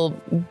 I will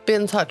be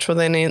in touch with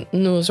any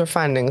news or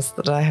findings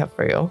that I have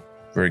for you.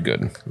 Very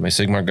good. May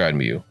Sigmar guide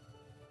me you.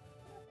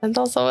 And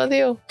also with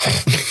you.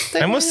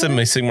 I must have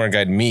May Sigmar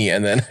guide me,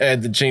 and then I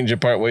had to change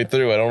it part way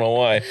through. I don't know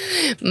why.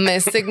 May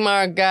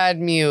Sigmar guide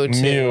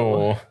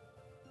Mewtwo.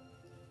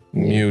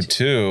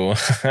 Mewtwo.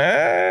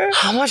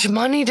 How much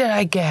money did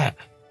I get?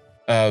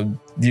 Do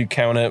you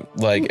count it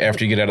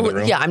after you get out of the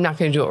room? Yeah, I'm not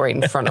going to do it right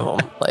in front of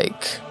him.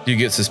 Do you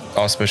get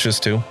auspicious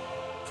too?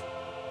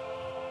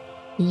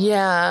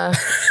 Yeah.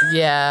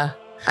 Yeah.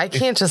 I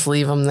can't just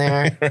leave him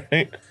there.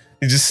 Right?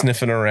 He's just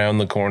sniffing around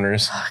the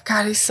corners. Oh,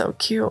 God, he's so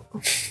cute.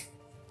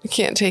 I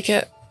can't take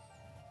it.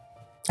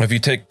 If you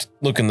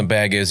look in the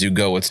bag as you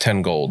go, it's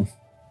 10 gold.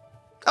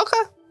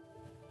 Okay.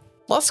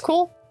 Well, that's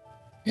cool.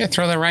 Yeah,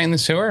 throw that right in the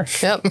sewer.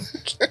 Yep.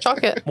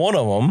 Chuck it. One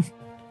of them.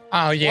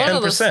 Oh, yeah. One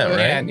of the 10%, sewers.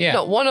 right? Yeah.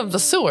 No, one of the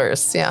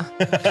sewers. Yeah.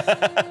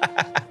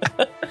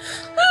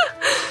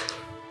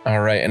 All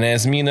right, and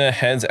as Mina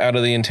heads out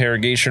of the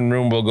interrogation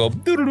room, we'll go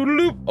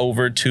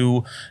over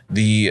to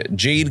the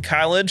Jade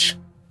College.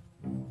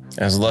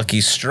 As Lucky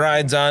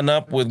strides on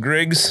up with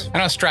Griggs. I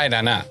don't stride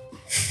on up.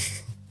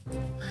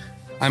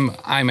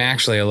 I'm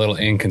actually a little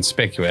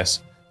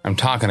inconspicuous. I'm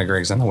talking to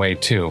Griggs on the way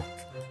too.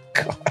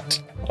 God,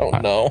 oh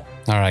no.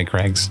 All right,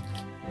 Griggs.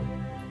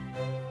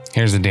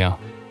 Here's the deal.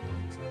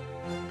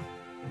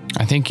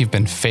 I think you've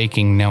been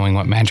faking knowing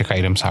what magic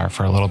items are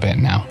for a little bit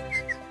now.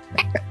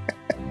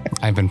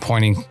 I've been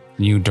pointing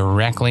you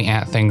directly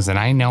at things that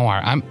I know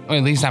are, I'm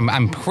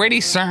pretty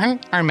certain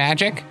are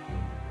magic,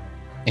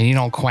 and you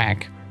don't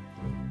quack.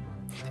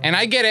 And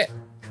I get it.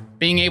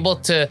 Being able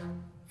to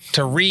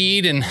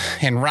read and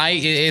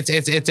write,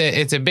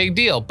 it's a big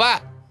deal.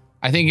 But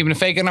I think you've been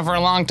faking it for a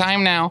long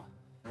time now,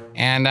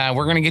 and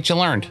we're gonna get you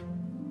learned.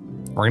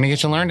 We're gonna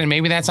get you learned, and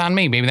maybe that's on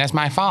me. Maybe that's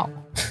my fault.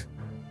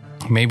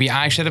 Maybe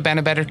I should have been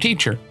a better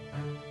teacher.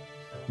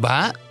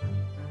 But,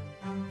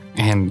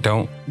 and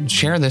don't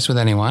share this with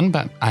anyone,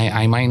 but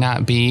I might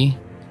not be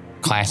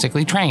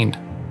classically trained.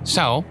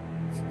 So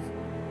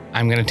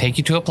I'm going to take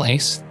you to a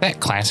place that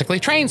classically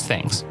trains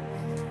things.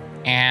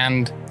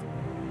 And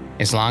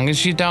as long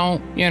as you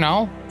don't,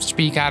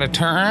 speak out of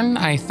turn,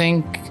 I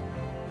think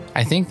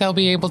they'll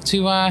be able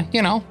to,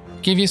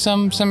 give you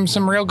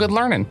some real good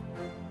learning.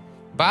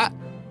 But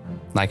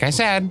like I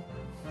said,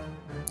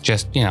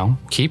 just,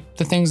 keep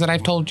the things that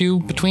I've told you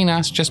between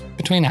us, just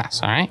between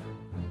us. All right.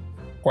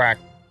 Quack.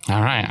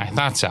 All right, I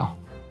thought so.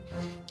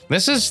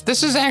 This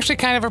is actually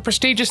kind of a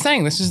prestigious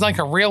thing. This is like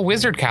a real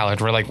wizard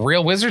college where like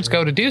real wizards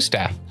go to do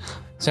stuff.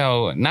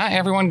 So not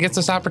everyone gets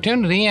this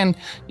opportunity, and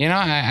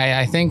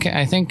I think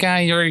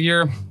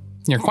you're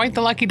quite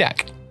the lucky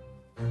duck.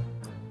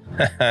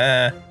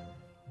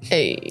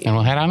 Hey. And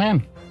we'll head on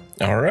in.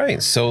 All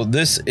right, so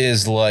this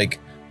is like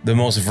the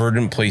most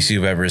verdant place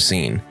you've ever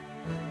seen.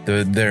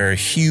 There are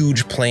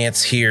huge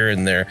plants here,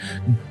 and they're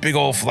big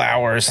old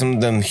flowers, some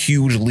of them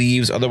huge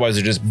leaves. Otherwise,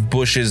 they're just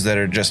bushes that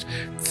are just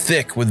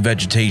thick with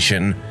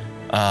vegetation.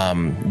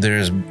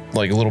 There's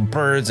like little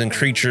birds and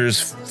creatures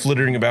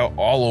flittering about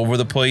all over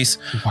the place.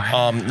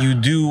 Wow. You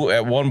do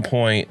at one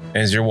point,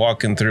 as you're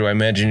walking through, I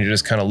imagine you're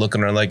just kind of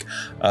looking around like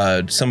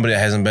somebody that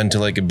hasn't been to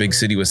like a big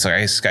city with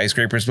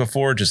skyscrapers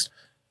before, just,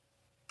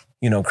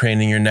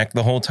 craning your neck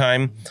the whole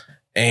time.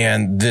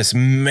 And this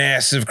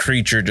massive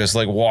creature just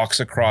like walks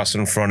across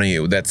in front of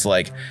you. That's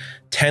like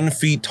 10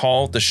 feet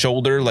tall at the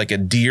shoulder, like a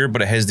deer,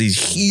 but it has these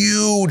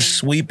huge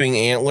sweeping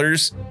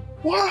antlers.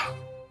 Wow.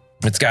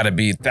 It's got to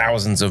be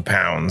thousands of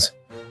pounds.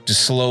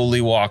 Just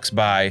slowly walks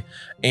by,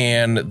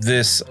 and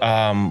this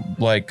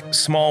like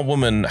small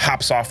woman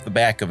hops off the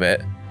back of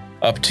it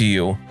up to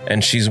you,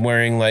 and she's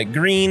wearing like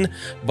green,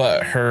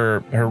 but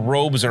her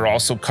robes are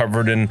also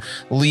covered in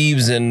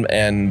leaves and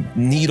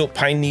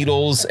pine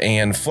needles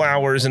and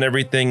flowers and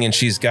everything. And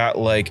she's got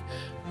like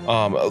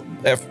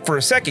for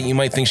a second you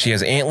might think she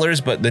has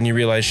antlers, but then you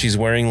realize she's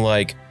wearing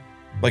like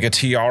a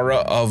tiara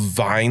of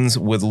vines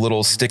with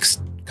little sticks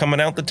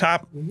coming out the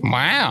top.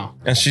 Wow.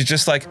 And she's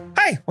just like,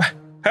 "Hi,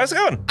 how's it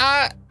going?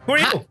 Who are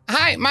you?"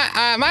 Hi,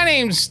 my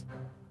name's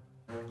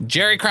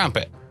Jerry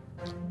Crumpet.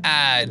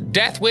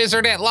 Death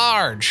Wizard at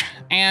Large,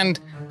 and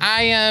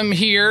I am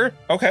here.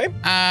 Okay.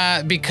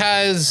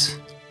 Because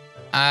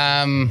for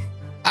a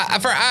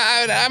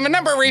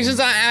number of reasons,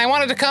 and I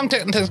wanted to come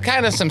to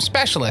kind of some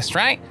specialists,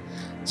 right?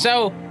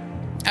 So,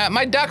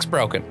 my duck's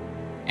broken,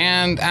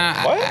 and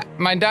What?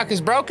 My duck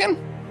is broken.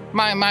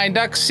 My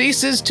duck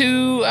ceases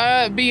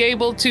to be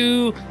able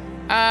to.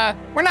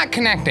 We're not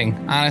connecting,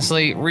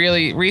 honestly,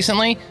 really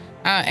recently,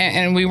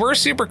 and we were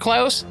super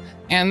close.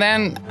 And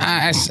then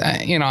I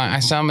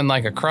summoned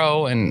like a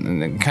crow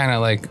and kind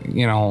of like,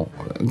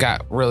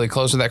 got really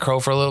close with that crow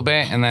for a little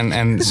bit. And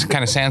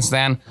kind of since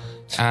then,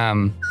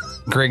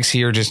 Griggs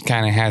here just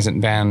kind of hasn't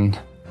been.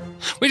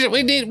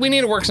 We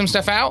need to work some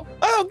stuff out.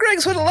 Oh,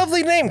 Griggs, what a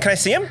lovely name. Can I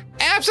see him?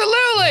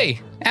 Absolutely.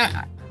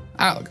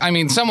 I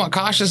mean, somewhat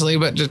cautiously,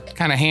 but just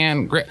kind of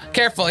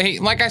careful.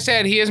 Like I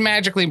said, he is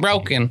magically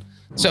broken.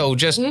 So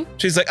just.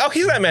 She's like, "Oh,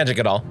 he's not magic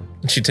at all."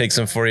 And she takes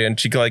him for you, and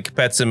she like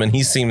pets him, and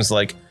he seems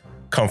like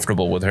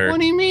comfortable with her. What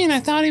do you mean? I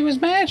thought he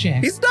was magic.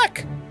 He's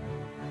duck.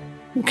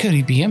 Could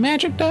he be a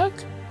magic duck?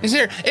 Is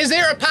there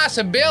a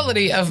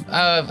possibility of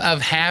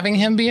having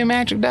him be a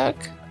magic duck?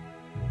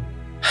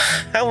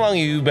 How long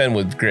have you been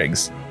with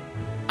Griggs?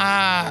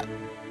 I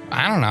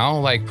don't know,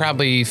 like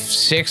probably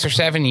 6 or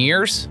 7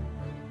 years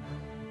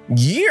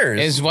Years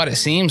is what it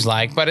seems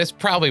like, but it's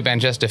probably been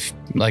just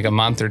a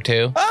month or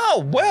two.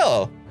 Oh,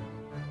 well,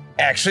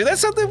 actually,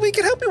 that's something we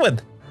can help you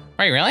with.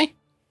 Wait, really?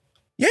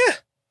 Yeah.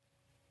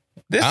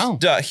 This Oh.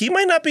 duck, he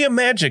might not be a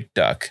magic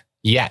duck,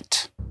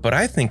 Yet. But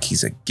I think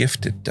he's a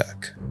gifted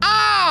duck.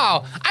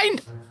 Oh, I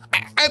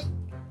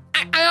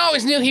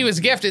always knew he was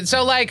gifted.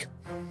 So like,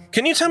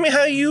 Can you tell me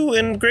how you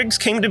and Griggs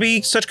came to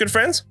be such good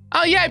friends?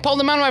 oh yeah, I pulled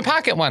him out of my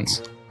pocket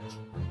once.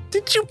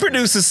 Did you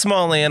produce a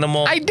small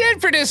animal? I did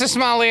produce a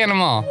small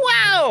animal.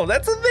 Wow,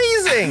 that's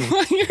amazing.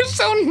 You're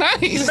so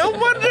nice. No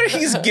wonder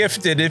he's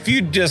gifted if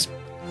you just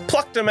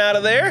plucked him out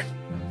of there.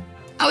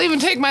 I'll even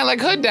take my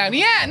like hood down.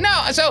 Yeah,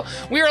 no. So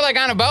we were like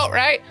on a boat,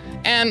 right?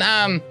 And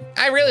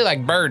I really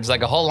like birds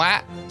like a whole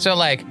lot. So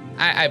like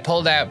I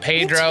pulled out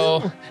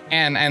Pedro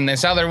and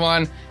this other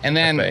one, and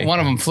then Pepe. one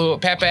of them flew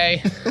at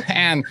Pepe,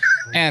 and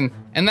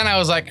then I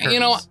was like, you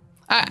know,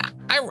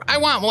 I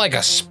want like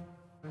a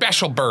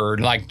special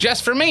bird, like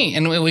just for me,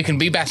 and we can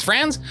be best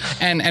friends,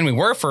 and we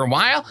were for a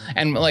while,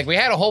 and like we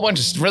had a whole bunch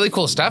of really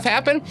cool stuff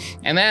happen,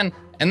 and then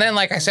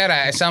like I said,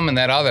 I summoned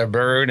that other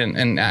bird,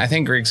 and I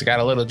think Griggs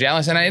got a little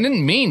jealous, and I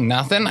didn't mean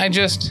nothing. I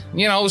just,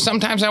 you know,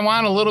 sometimes I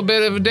want a little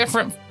bit of a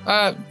different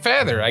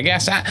feather, I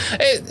guess.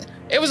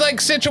 It was like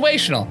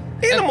situational.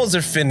 Animals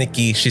are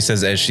finicky, she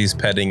says as she's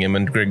petting him,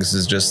 and Griggs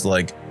is just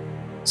like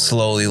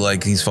slowly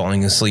like he's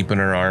falling asleep in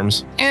her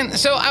arms. And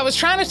so I was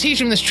trying to teach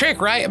him this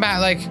trick, right?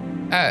 About like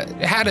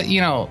how to,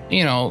 you know,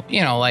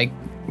 like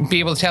be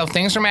able to tell if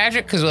things are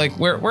magic. Cause like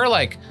we're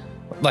like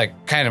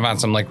kind of on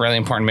some like really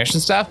important mission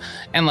stuff.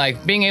 And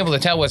like being able to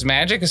tell what's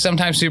magic is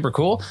sometimes super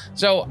cool.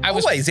 So I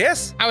was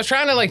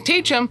trying to like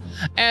teach him,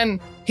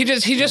 and he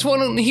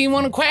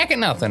wouldn't quack at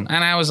nothing.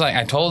 And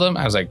I told him,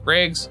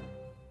 Griggs,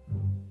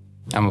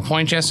 I'm gonna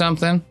point you at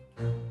something,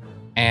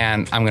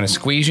 and I'm gonna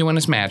squeeze you when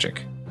it's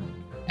magic.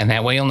 And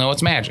that way you'll know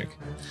it's magic.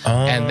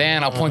 And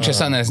then I'll point you at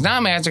something that's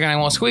not magic, and I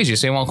won't squeeze you,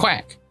 so you won't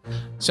quack.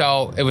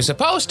 So it was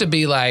supposed to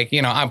be like,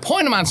 you know, I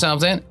point him on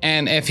something,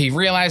 and if he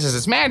realizes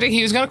it's magic,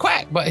 he was gonna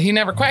quack. But he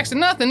never quacks at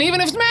nothing, even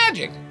if it's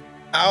magic.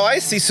 Oh, I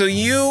see. So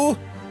you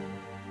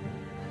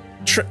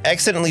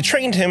accidentally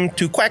trained him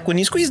to quack when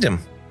you squeezed him.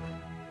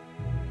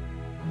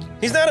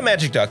 He's not a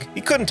magic duck.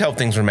 He couldn't tell if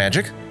things were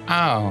magic.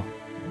 Oh.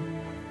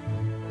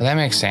 Well, that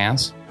makes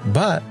sense.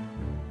 But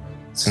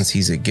since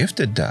he's a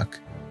gifted duck,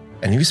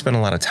 and you spend a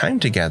lot of time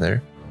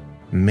together,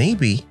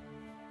 maybe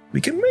we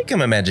can make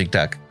him a magic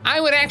duck.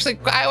 I would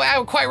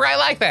quite right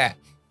like that.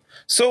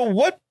 So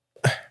what?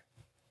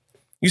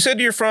 You said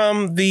you're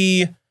from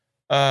the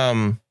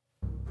Death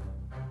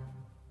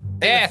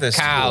Amethyst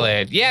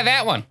College. School. Yeah,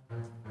 that one.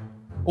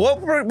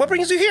 What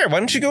brings you here? Why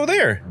don't you go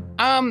there?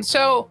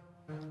 So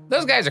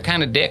those guys are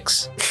kind of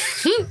dicks.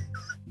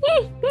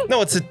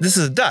 No, this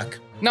is a duck.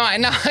 No, I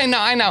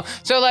know.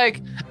 So like,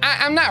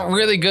 I'm not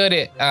really good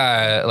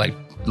at like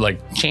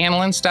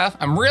channeling stuff.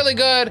 I'm really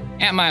good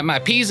at my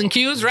P's and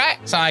Q's, right?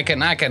 So I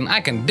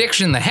can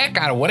diction the heck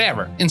out of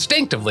whatever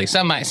instinctively,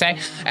 some might say.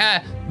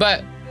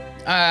 But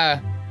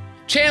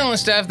channeling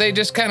stuff, they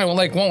just kind of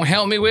like won't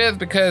help me with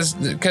because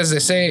they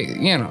say,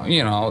 you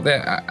know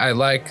that I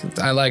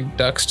like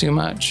ducks too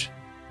much.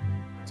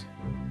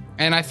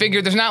 And I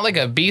figured there's not like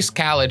a beast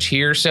college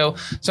here, so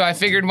I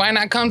figured why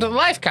not come to the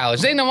life college?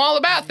 They know all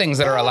about things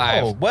that are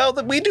alive. Well,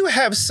 we do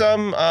have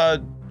some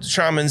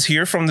shamans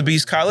here from the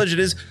Beast College. It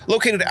is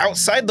located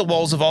outside the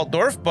walls of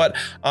Altdorf, but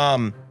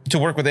to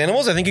work with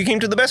animals, I think you came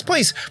to the best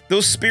place.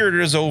 Those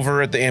spiriters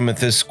over at the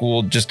Amethyst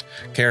School just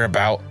care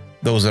about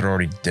those that are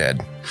already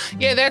dead.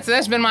 Yeah,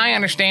 that's been my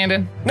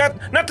understanding.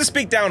 Not to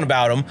speak down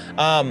about them.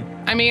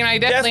 I mean, I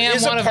definitely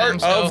am one of them. Death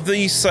is a part of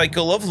the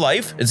cycle of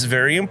life. It's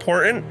very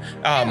important.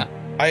 Yeah.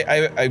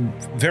 I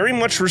very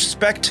much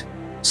respect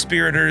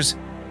spiriters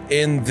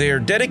in their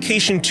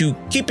dedication to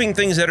keeping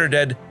things that are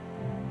dead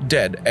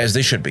as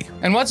they should be.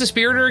 And what's a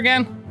spiriter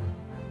again?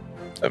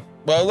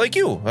 Well, like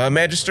you, a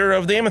magister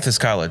of the Amethyst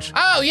College.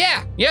 Oh,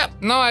 yeah.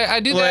 Yep. No, I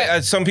do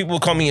that. Some people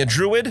call me a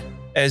druid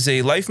as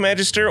a life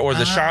magister, or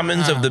the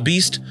shamans of the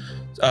Beast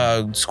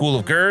School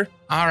of Gur.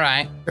 All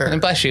right.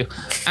 And bless you.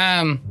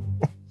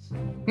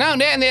 No,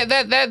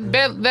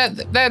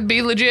 that'd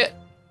be legit.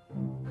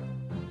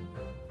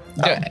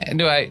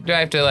 Do I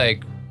have to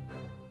like?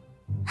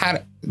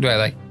 Do I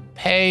like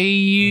pay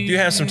you? Do you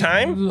have some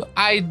time?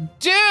 I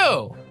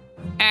do.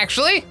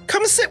 Actually,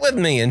 come sit with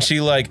me. And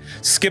she like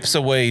skips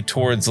away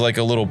towards like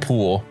a little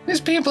pool. These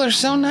people are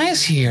so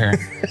nice here.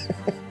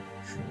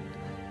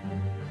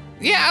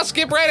 Yeah, I'll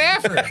skip right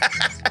after.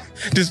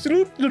 Just.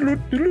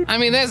 I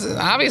mean, that's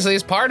obviously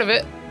it's part of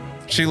it.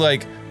 She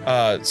like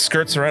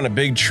skirts around a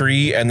big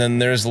tree, and then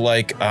there's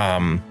like a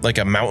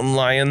mountain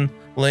lion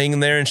laying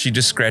there, and she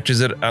just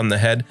scratches it on the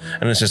head,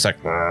 and it's just like,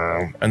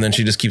 and then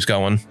she just keeps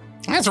going.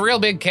 That's a real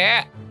big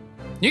cat.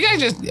 You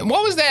guys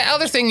what was that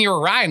other thing you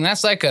were riding?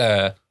 That's like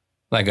a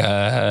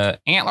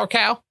antler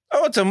cow?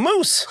 Oh, it's a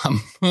moose. A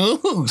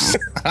moose.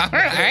 All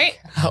right.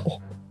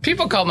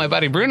 People call my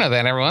buddy Bruno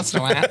that every once in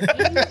a while.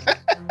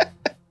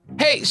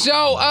 Hey,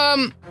 so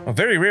a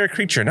very rare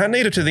creature, not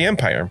native to the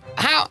Empire.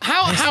 How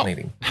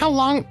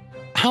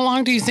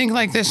long do you think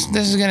like this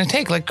is gonna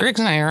take? Like Griggs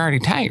and I are already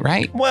tight,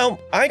 right? Well,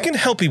 I can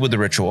help you with the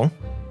ritual.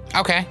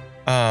 Okay.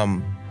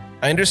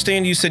 I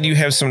understand you said you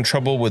have some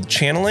trouble with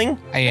channeling.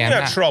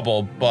 Not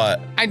trouble,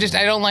 but I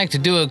don't like to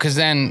do it because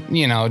then,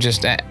 I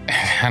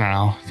don't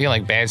know, feel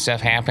like bad stuff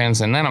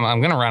happens and then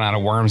I'm going to run out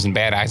of worms and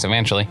bad eyes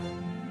eventually.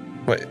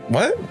 Wait,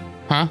 what?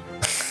 Huh?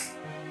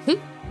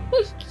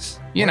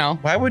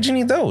 Why would you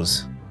need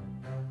those?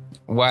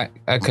 What?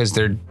 Because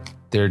they're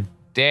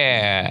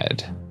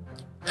dead.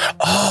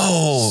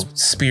 Oh,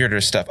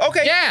 spiritor stuff.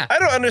 Okay. Yeah. I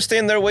don't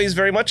understand their ways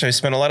very much. I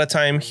spent a lot of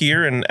time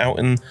here and out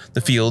in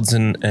the fields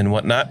and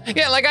whatnot.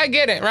 Yeah, like I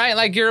get it, right?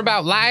 Like you're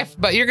about life,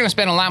 but you're going to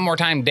spend a lot more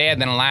time dead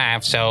than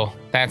alive. So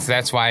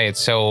that's why it's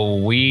so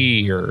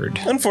weird.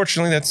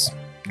 Unfortunately, that's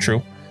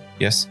true.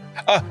 Yes.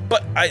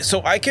 But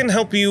I can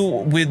help you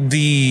with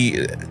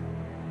the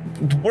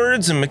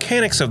words and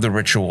mechanics of the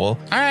ritual.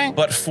 All right.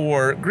 But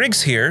for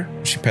Griggs here,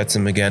 she pets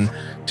him again,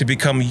 to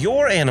become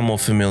your animal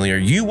familiar,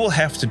 you will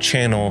have to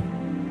channel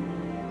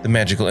the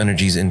magical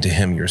energies into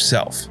him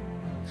yourself.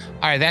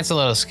 All right, that's a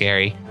little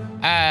scary.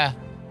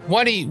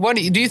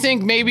 Do you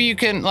think maybe you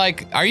can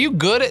are you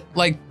good at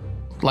like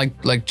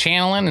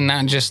channeling and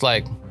not just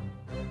like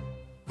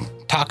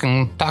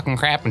talking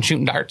crap and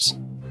shooting darts?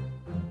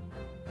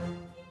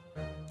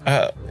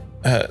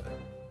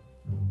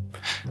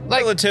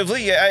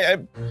 Relatively, yeah. I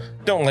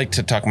don't like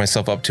to talk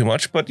myself up too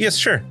much, but yes,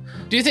 sure.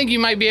 Do you think you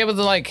might be able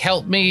to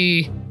help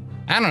me?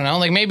 I don't know,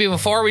 maybe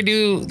before we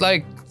do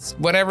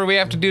whatever we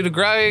have to do to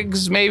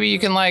Griggs, maybe you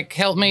can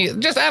help me.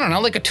 Just I don't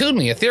know, attune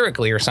me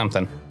etherically or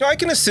something. No, I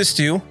can assist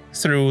you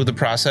through the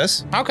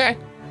process. Okay.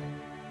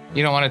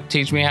 You don't want to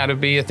teach me how to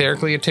be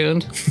etherically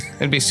attuned?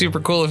 It'd be super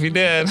cool if you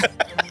did.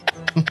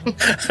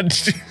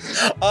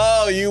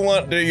 Oh,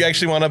 do you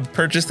actually want to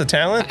purchase the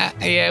talent?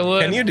 Yeah, I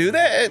would. Can you do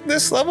that at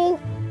this level?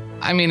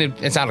 I mean,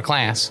 it's out of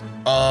class.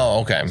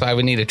 Oh, okay. So I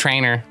would need a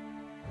trainer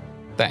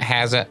that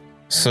has it.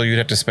 So you'd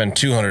have to spend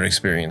 200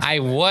 experience. I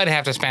would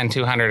have to spend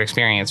 200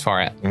 experience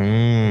for it.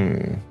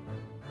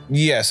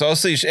 Yeah, so I'll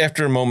say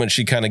after a moment,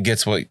 she kind of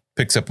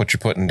picks up what you're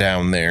putting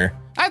down there.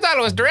 I thought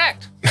it was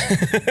direct.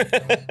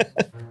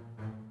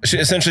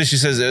 She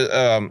says,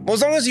 well,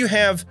 as long as you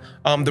have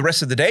the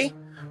rest of the day,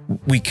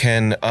 we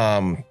can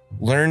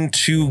learn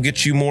to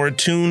get you more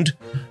attuned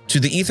to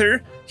the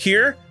ether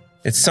here.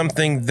 It's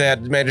something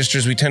that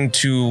magisters, we tend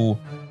to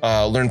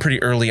learn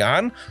pretty early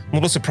on. I'm a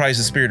little surprised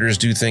the spiriters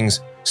do things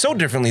so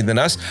differently than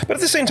us, but at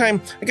the same time,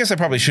 I guess I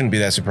probably shouldn't be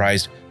that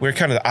surprised. We're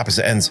kind of the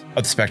opposite ends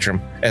of the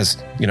spectrum, as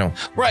you know.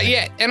 Right,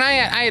 yeah, and I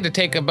had to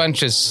take a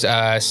bunch of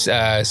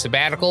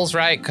sabbaticals,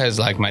 right? Because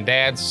my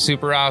dad's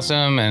super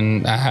awesome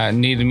and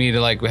needed me to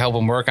help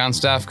him work on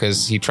stuff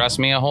because he trusts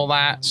me a whole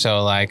lot.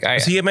 So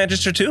is he a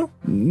magister too?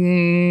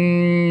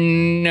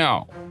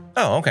 No.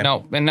 Oh, okay.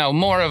 No,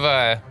 more of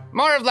a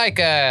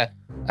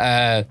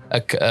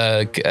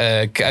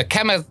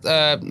chemist,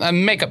 a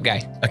makeup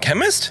guy. A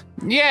chemist?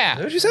 Yeah. Is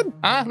that what you said?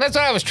 That's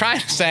what I was trying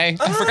to say.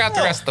 I forgot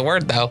the rest of the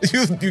word though.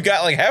 You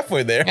got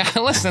halfway there. Yeah,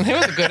 listen, it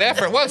was a good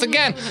effort. Once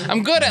again,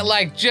 I'm good at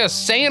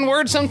just saying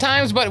words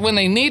sometimes, but when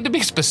they need to be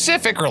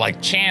specific or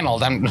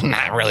channeled, I'm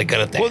not really good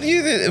at that. Well,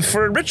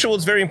 for a ritual,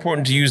 it's very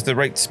important to use the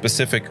right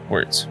specific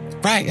words.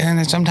 Right,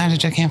 and sometimes I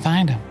just can't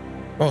find them.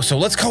 Oh, so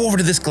let's go over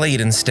to this glade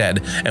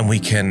instead, and we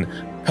can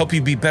help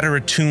you be better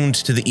attuned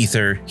to the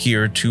ether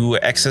here to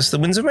access the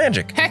winds of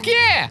magic. Heck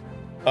yeah!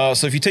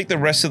 So if you take the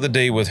rest of the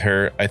day with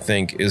her, I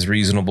think is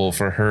reasonable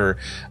for her.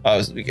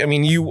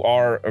 You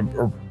are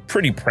a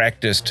pretty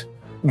practiced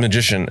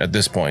magician at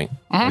this point.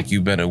 Uh-huh.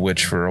 You've been a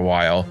witch for a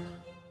while.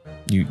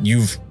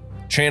 You've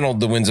channeled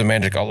the winds of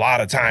magic a lot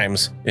of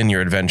times in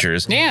your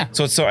adventures. Yeah.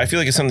 So I feel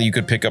like it's something you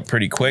could pick up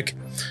pretty quick.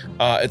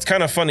 It's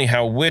kind of funny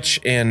how witch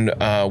and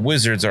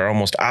wizards are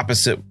almost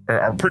opposite,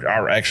 or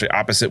are actually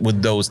opposite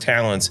with those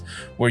talents,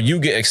 where you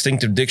get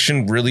extinctive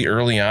diction really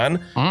early on,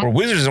 where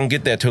wizards don't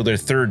get that till their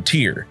third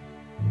tier.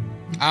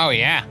 Oh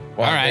yeah.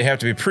 Well, all right. They have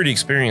to be pretty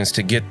experienced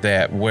to get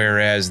that,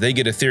 whereas they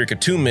get etheric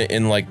attunement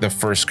in the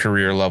first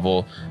career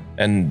level.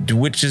 And do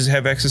witches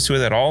have access to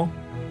it at all?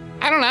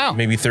 I don't know.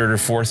 Maybe third or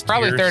fourth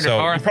Probably tier. third or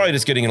fourth. You're probably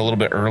just getting it a little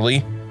bit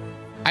early.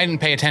 I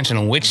didn't pay attention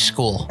in which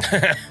school.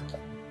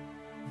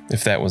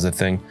 If that was a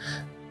thing.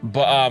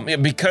 But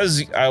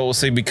because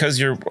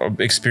your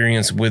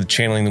experience with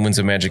channeling the winds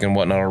of magic and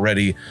whatnot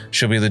already,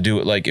 she'll be able to do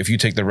it if you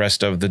take the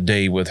rest of the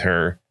day with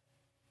her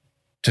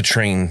to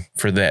train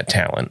for that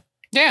talent.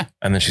 Yeah.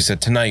 And then she said,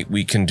 tonight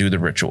we can do the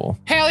ritual.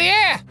 Hell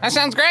yeah. That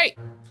sounds great.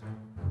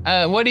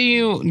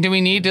 Do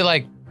we need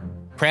to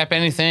prep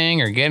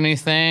anything or get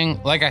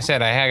anything? Like I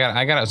said,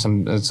 I got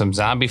some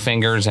zombie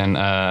fingers and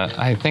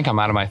I think I'm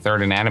out of my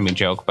third anatomy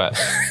joke, but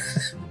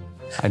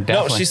I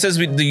definitely. No, she says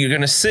you're going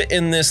to sit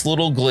in this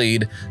little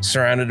glade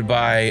surrounded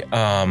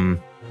by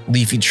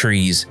leafy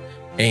trees,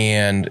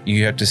 and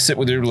you have to sit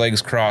with your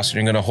legs crossed, and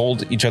you're going to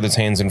hold each other's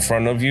hands in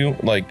front of you,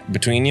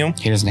 between you.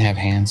 He doesn't have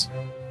hands.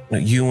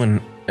 You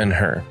and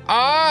her.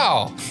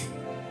 Oh!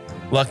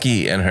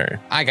 Lucky and her.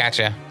 I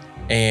gotcha.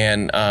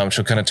 And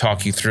she'll kind of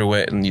talk you through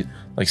it, and you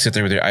sit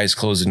there with your eyes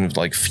closed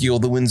and feel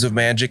the winds of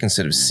magic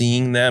instead of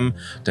seeing them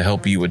to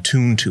help you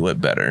attune to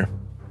it better.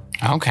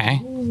 Okay.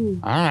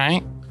 All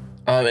right.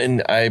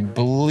 And I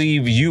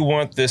believe you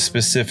want this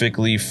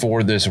specifically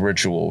for this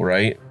ritual,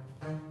 right?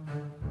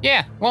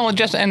 Yeah, well,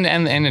 just and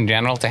in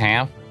general to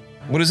have.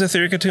 What does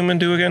Etheric Attunement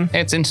do again?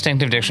 It's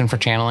instinctive diction for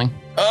channeling.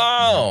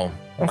 Oh,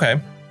 okay.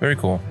 Very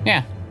cool.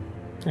 Yeah.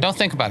 Don't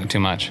think about it too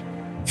much.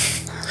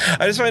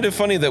 I just find it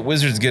funny that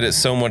wizards get it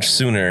so much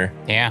sooner.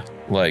 Yeah.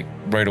 Like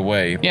right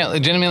away. Yeah,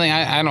 legitimately,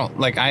 I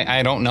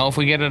don't know if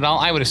we get it all.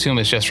 I would assume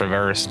it's just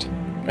reversed.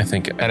 I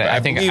think But I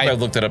believe I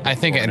looked it up. I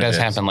think before it does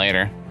is. happen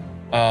later.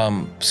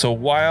 So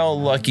while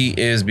Lucky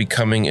is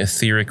becoming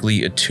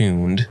etherically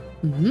attuned,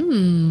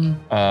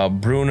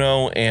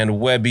 Bruno and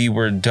Webby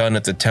were done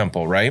at the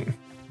temple, right?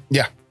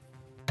 Yeah.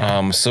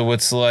 So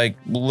it's like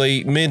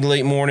late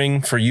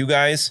morning for you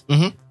guys.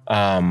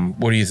 Mm-hmm.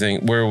 What do you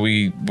think? Where are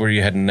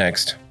you heading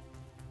next?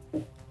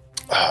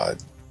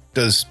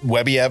 Does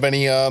Webby have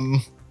any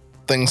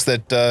things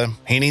that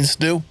he needs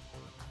to do?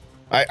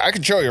 I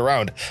could show you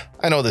around.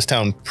 I know this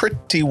town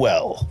pretty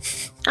well.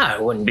 Oh,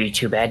 it wouldn't be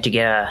too bad to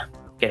get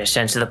a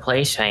sense of the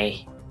place.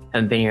 I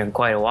haven't been here in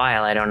quite a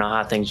while. I don't know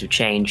how things have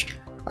changed.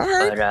 All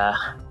right. But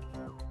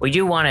we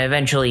do want to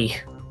eventually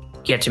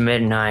get to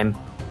Middenheim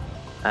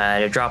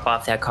to drop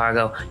off that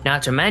cargo.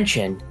 Not to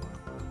mention,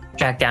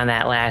 track down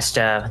that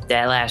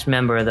last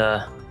member of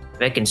the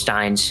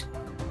Wittgensteins.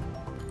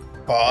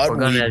 But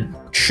we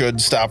should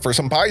stop for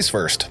some pies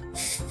first.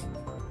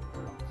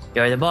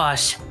 You're the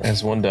boss.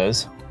 As one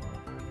does.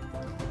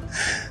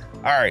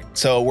 All right,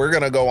 so we're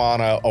gonna go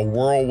on a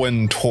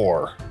whirlwind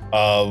tour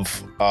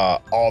of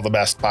all the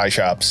best pie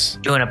shops.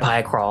 Doing a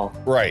pie crawl.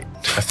 Right.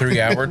 A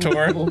 3-hour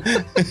tour.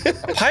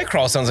 A pie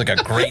crawl sounds like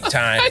a great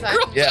time.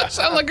 Yeah.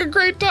 Sounds like a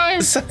great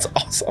time. Sounds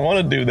awesome. I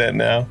want to do that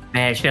now.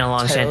 Man, it's been a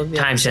long Title of the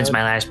time since episode.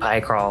 my last pie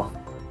crawl.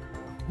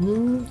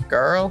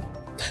 Girl.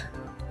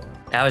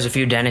 That was a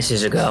few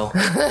Dennises ago.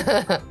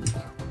 I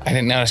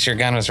didn't notice your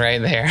gun was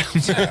right there.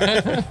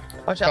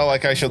 Watch Felt out.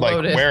 like I should like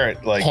Loaded. wear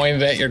it like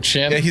Pointed at your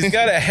chin. Yeah, he's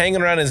got it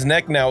hanging around his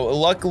neck now.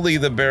 Luckily,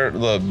 the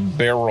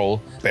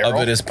barrel of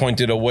it is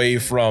pointed away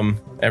from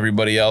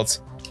everybody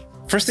else.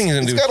 First thing he's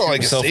gonna It's do is got, shoot like,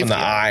 a himself in the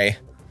safety eye.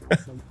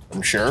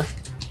 I'm sure.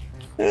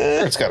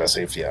 It's got a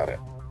safety on it.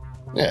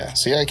 Yeah,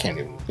 see, I can't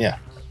even. Yeah,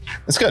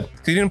 it's good.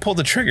 He didn't pull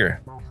the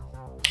trigger.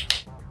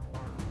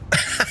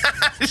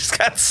 Just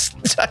got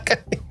stuck.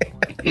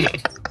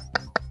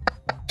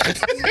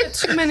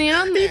 Too many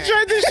on there.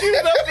 Tried to shoot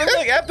it up and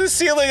like at the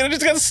ceiling and it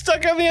just got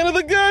stuck on the end of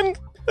the gun.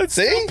 That's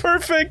so See?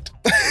 perfect.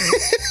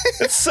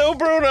 It's so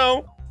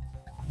Bruno.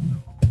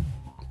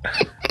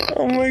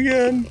 Oh my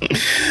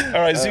god.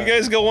 All right, so you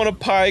guys go on a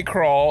pie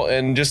crawl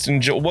and just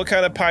enjoy. What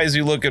kind of pies are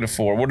you looking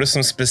for? What are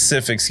some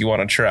specifics you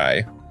want to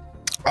try?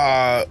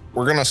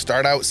 We're gonna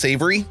start out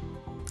savory,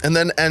 and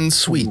then end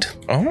sweet.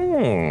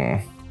 Oh.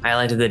 I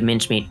like a good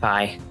mincemeat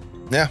pie.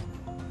 Yeah.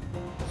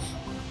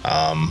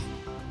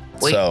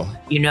 Wait, So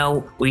you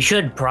know, we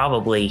should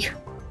probably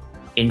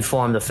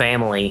inform the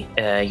family,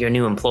 your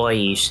new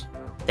employees,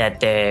 that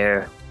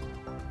their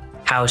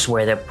house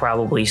where they're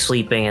probably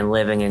sleeping and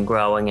living and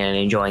growing and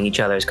enjoying each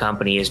other's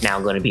company is now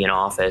going to be an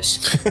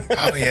office.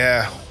 oh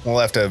yeah, we'll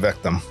have to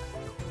evict them.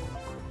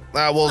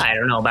 Well, I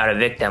don't know about a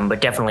victim,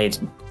 but it's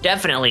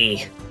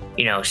definitely,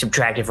 you know,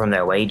 subtracted from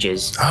their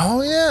wages.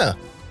 oh yeah,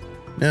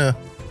 yeah.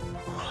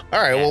 All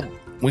right, Yeah. well,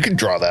 we could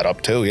draw that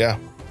up too. Yeah.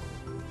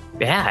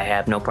 Yeah, I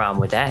have no problem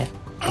with that.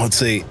 Let's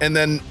see. And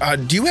then,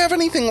 do you have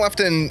anything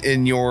left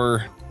in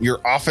your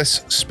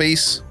office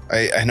space?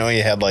 I know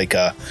you had like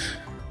a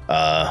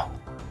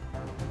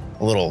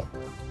little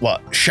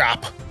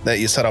shop that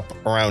you set up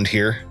around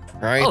here,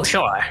 right? Oh,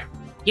 sure.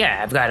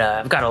 Yeah, I've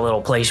got a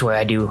little place where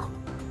I do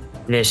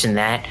this and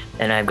that,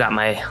 and I've got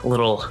my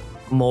little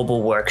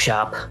mobile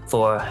workshop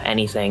for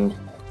anything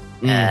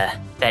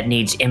that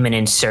needs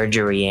imminent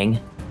surgerying.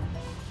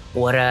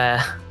 What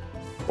are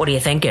you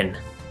thinking?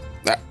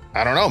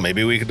 I don't know.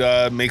 Maybe we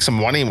could make some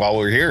money while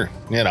we're here.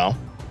 You know,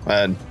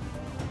 and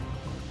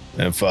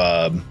if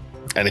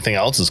anything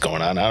else is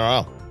going on, I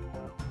don't know.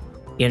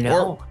 You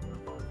know? Or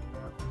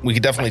we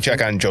could definitely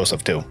check on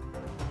Joseph too.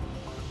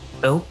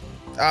 Oh,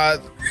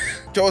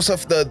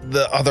 Joseph,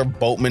 the other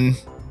boatman,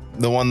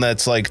 the one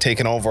that's like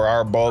taking over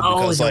our boat Oh,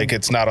 because the- like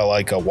it's not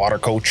a water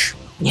coach.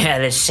 yeah,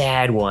 the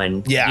sad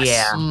one. Yes.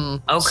 Yeah.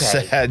 Okay.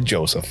 Sad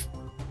Joseph.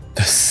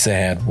 The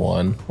sad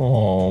one.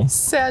 Oh.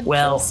 Sad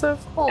Well,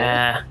 Joseph.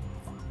 Oh.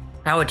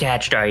 How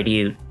attached are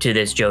you to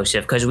this,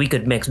 Joseph? Because we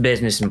could mix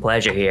business and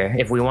pleasure here.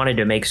 If we wanted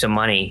to make some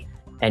money,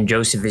 and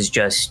Joseph is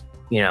just,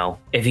 you know,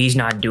 if he's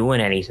not doing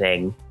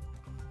anything,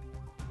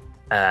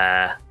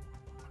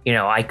 you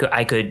know, I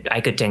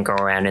could tinker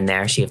around in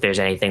there, see if there's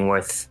anything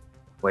worth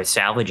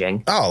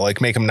salvaging. Oh, like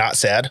make him not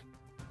sad.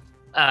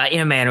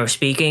 In a manner of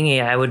speaking,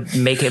 yeah, I would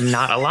make him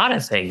not a lot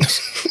of things.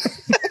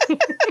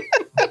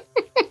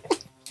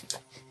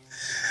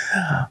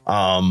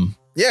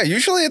 Yeah,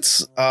 usually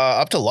it's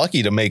up to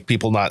Lucky to make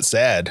people not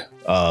sad.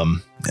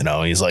 You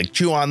know, he's like,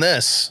 chew on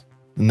this,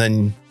 and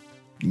then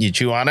you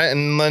chew on it,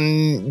 and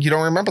then you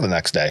don't remember the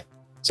next day.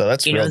 So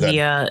that's You real know,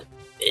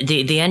 good.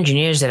 the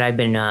engineers that I've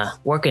been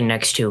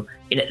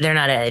they're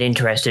not that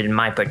interested in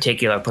my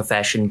particular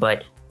profession,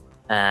 but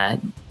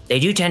they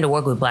do tend to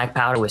work with black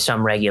powder with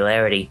some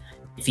regularity.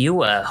 If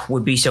you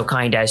would be so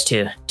kind as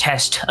to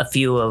test a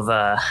few of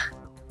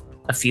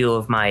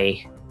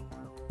my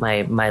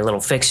little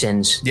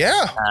fixins,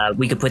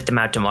 we could put them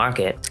out to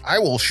market. I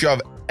will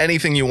shove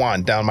anything you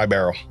want down my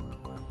barrel.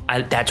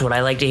 That's what I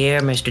like to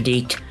hear, Mr.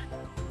 Deke.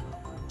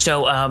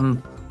 So,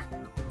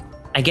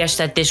 I guess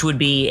that this would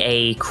be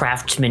a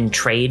craftsman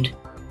trade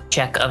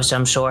check of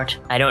some sort.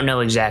 I don't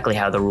know exactly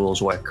how the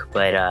rules work,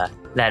 but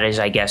that is,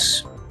 I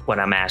guess, what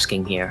I'm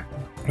asking here.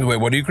 Wait,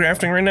 what are you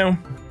crafting right now?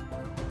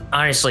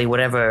 Honestly,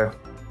 whatever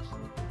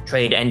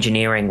trade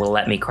engineering will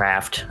let me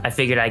craft. I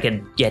figured I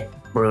could get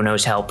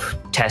Bruno's help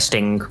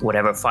testing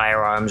whatever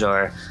firearms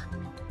or,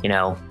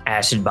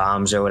 acid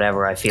bombs or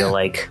whatever I feel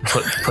like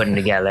putting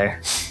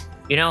together.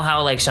 You know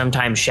how like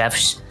sometimes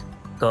chefs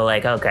go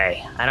like,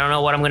 okay, I don't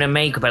know what I'm going to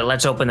make, but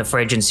let's open the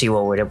fridge and see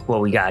what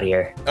we got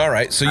here. All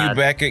right. So you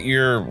back at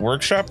your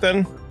workshop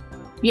then?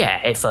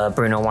 Yeah, if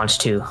Bruno wants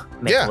to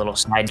make a little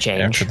side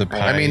change. After the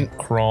pie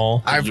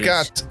crawl. I've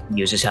got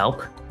his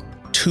help.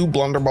 2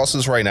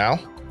 blunderbusses right now.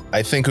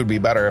 I think it would be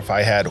better if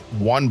I had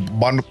 1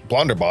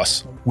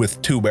 blunderbuss with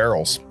 2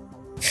 barrels.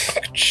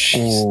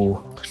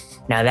 Ooh.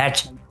 Now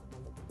that's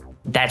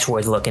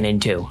worth looking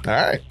into. All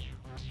right.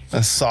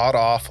 A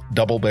sawed-off,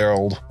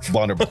 double-barreled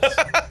blunderbuss.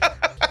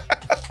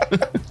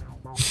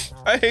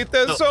 I hate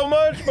that so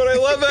much, but I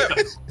love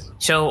it.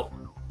 So,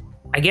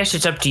 I guess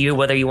it's up to you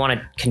whether you want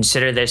to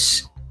consider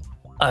this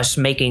us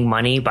making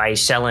money by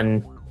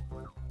selling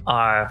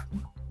our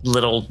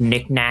little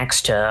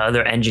knickknacks to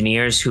other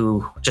engineers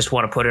who just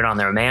want to put it on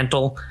their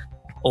mantle,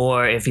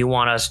 or if you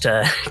want us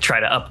to try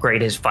to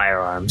upgrade his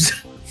firearms.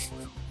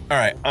 All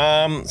right.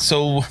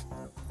 So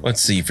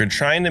let's see. If you're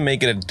trying to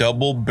make it a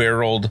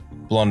double-barreled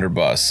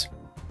blunderbuss,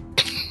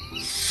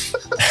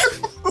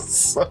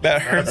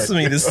 that hurts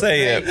me to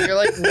say it. You're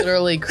like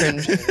literally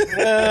cringing.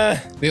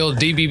 The old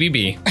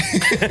DBBB.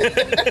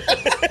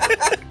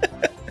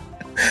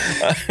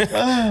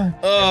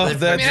 At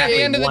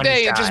the end of the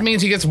day, it just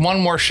means he gets one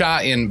more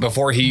shot in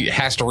before he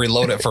has to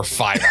reload it for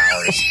 5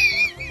 hours.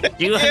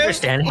 Do you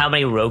understand how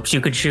many ropes you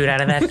could shoot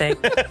out of that thing?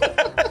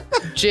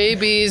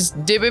 JB's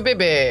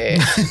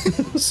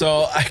DBBB.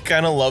 So I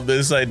kind of love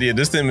this idea.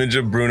 This image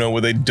of Bruno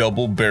with a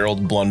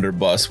double-barreled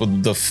blunderbuss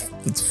with the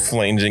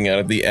flanging out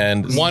at the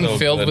end. One so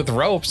filled good. with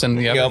ropes and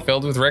the other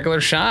filled with regular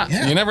shot.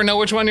 Yeah. You never know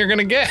which one you're going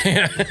to get.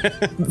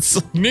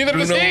 Neither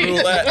does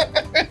he.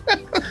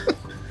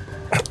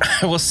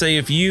 I will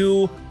say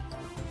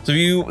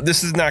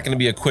this is not going to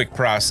be a quick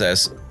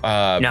process.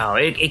 No,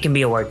 it can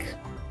be a work.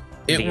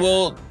 It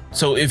will.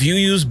 So if you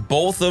use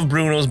both of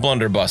Bruno's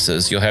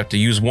blunderbusses, you'll have to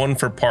use one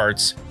for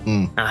parts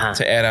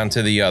to add on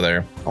to the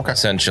other. Okay.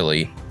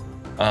 Essentially,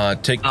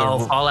 take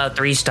the Fallout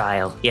 3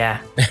 style. Yeah.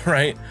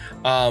 Right.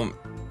 So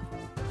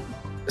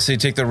you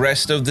take the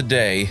rest of the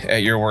day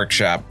at your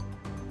workshop.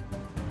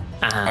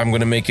 I'm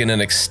going to make it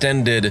an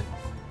extended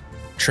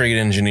trade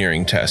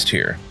engineering test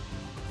here.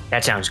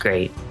 That sounds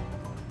great.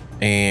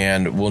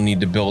 And we'll need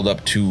to build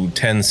up to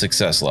 10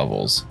 success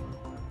levels.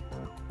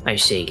 I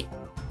see.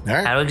 All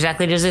right. How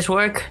exactly does this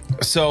work?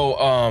 So,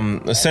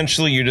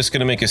 essentially, you're just going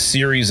to make a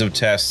series of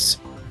tests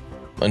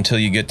until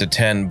you get to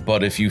 10.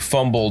 But if you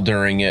fumble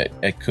during it,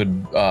 it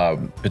could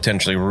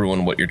potentially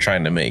ruin what you're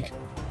trying to make.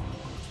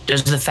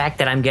 Does the fact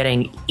that I'm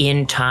getting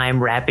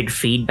in-time rapid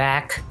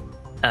feedback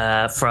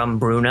from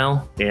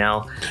Bruno,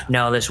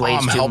 no, this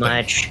weighs too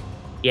much.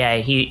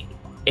 Yeah,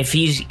 if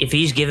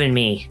he's given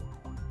me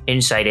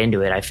insight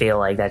into it, I feel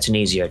like that's an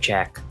easier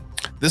check.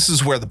 This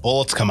is where the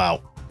bullets come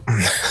out.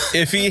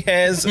 If he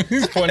has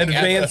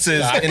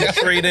advances in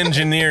trade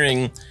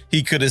engineering,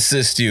 he could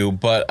assist you,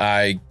 but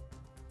I'm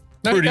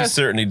pretty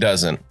certain he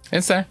doesn't.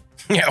 It's there.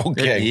 Yeah,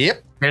 okay.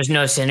 Yep. There's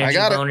no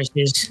synergy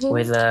bonuses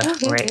with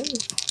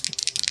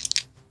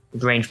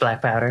range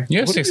black powder. You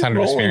have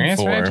 600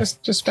 experience, right?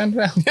 Just spend it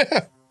out.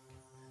 Yeah.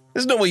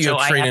 There's no way you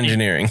have trade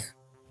engineering.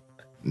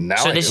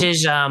 This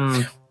is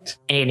an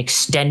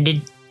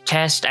extended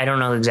test. I don't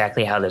know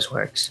exactly how this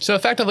works. So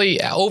effectively,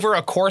 over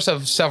a course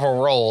of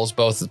several rolls,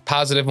 both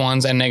positive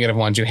ones and negative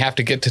ones, you have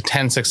to get to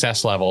 10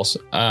 success levels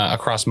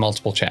across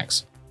multiple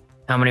checks.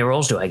 How many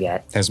rolls do I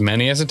get? As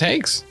many as it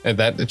takes.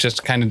 That it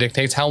just kind of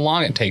dictates how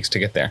long it takes to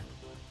get there.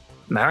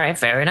 All right,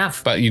 fair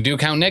enough. But you do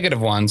count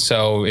negative ones,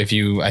 so if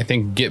you, I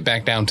think, get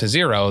back down to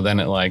 0, then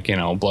it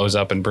blows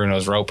up in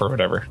Bruno's rope or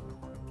whatever.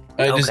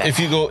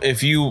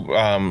 If you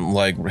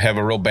have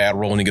a real bad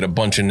roll and you get a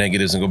bunch of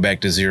negatives and go back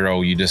to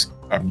 0, you just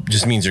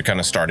means you're kind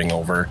of starting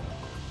over.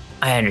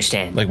 I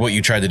understand. Like what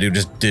you tried to do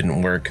just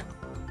didn't work.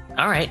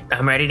 All right,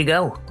 I'm ready to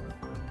go.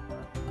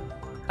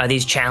 Are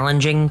these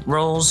challenging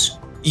rolls?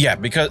 Yeah,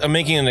 because I'm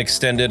making it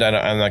extended.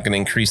 I'm not going to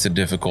increase the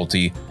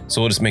difficulty,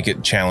 so we'll just make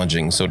it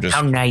challenging. So just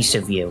how nice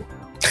of you.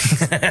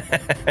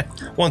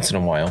 Once in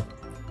a while.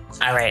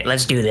 All right,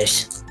 let's do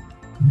this.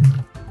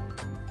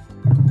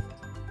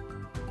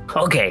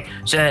 Okay,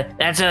 so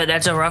that's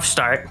a rough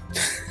start.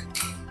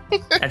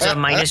 That's a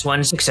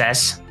 -1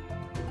 success.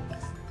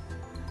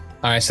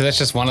 All right, so that's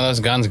just one of those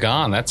guns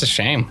gone. That's a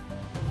shame.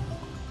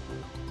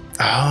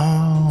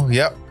 Oh,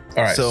 yep.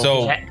 All right.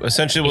 So that-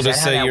 essentially, we'll is that just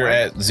how say that you're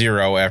works? at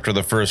 0 after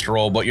the first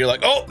roll, but you're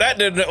like, oh, that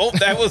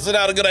was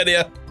not a good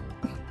idea.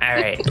 All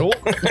right. Oh.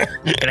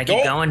 Can I keep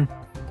Oh. going?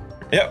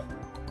 Yep.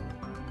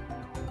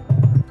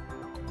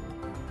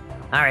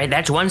 All right,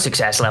 that's 1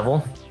 success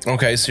level.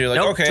 Okay. So you're like,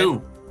 Nope, okay.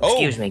 2. Oh.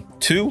 Excuse me.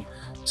 2.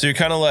 So you're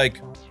kind of like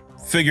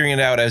figuring it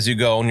out as you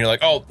go, and you're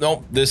like, oh,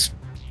 no, this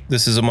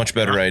is a much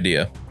better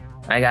idea.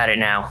 I got it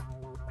now.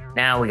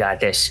 Now we got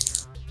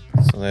this.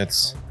 So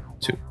that's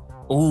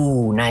 2.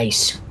 Ooh,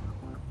 nice.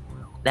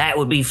 That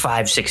would be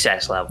 5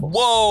 success level.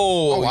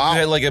 Whoa! wow. You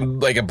had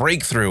like a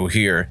breakthrough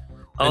here,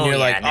 and Oh, you're yeah,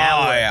 like, now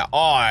oh we're- yeah,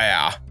 oh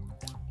yeah.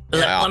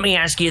 Yeah. Let me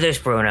ask you this,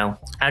 Bruno.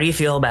 How do you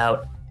feel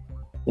about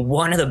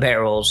one of the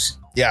barrels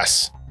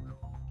Yes.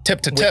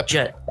 Tip to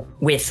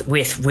with, tip.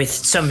 with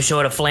some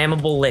sort of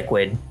flammable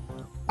liquid,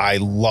 I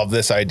love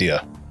this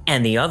idea.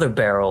 and the other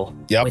barrel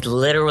Yep. with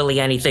literally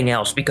anything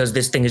else because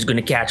this thing is going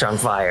to catch on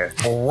fire?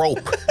 A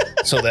rope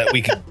so that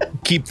we can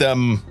keep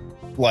them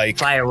like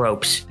Fire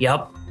ropes.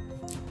 Yup.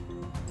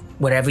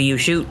 Whatever you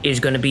shoot is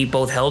going to be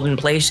both held in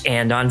place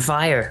and on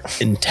fire.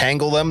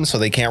 entangle them so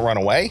they can't run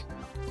away.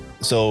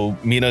 So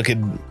Mina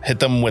could hit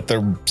them with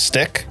their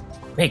stick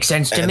Makes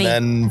sense to and me.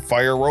 then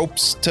fire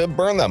ropes to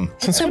burn them.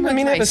 Since when I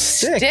mean My have a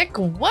stick?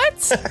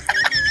 What?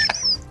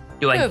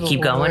 Do I Good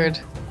keep going? Lord.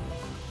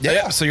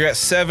 Yeah. So you're at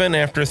 7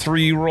 after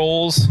 3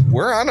 rolls.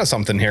 We're onto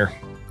something here.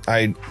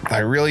 I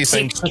really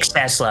think 6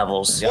 success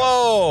levels.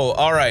 Whoa!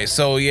 All right.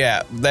 So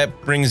yeah,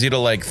 that brings you to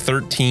like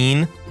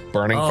 13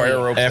 burning Oh, fire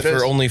yeah. ropes it after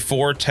is. only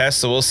 4 tests.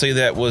 So we'll say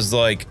that was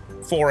like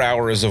 4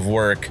 hours of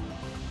work,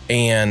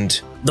 and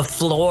The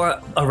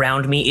floor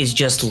around me is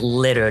just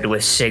littered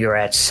with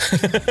cigarettes.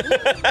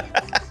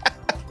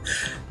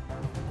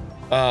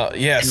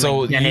 yeah. And So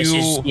like Dennis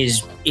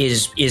you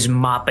is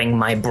mopping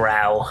my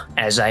brow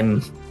as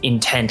I'm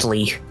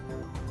intently,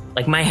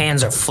 like my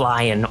hands are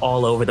flying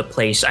all over the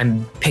place.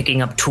 I'm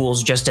picking up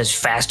tools just as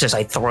fast as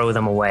I throw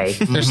them away.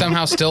 There's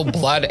somehow still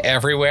blood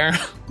everywhere.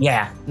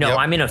 Yeah, no, Yep.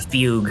 I'm in a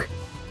fugue.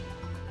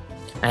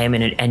 I am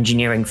in an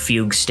engineering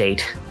fugue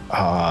state.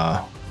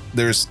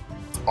 There's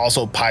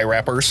also pie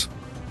wrappers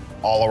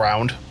all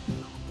around.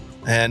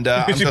 And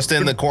I'm just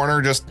in the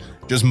corner just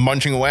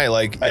munching away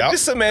like I yep,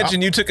 just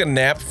imagine you took a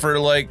nap for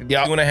like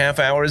Yep. 2.5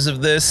 hours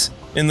of this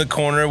in the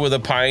corner with a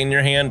pie in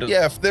your hand.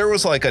 yeah, if there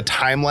was like a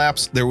time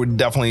lapse, there would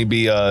definitely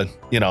be a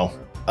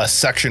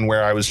section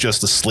where I was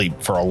just asleep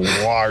for a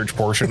large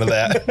portion of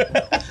that.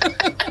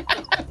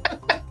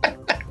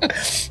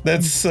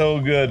 That's so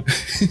good.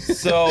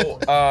 So,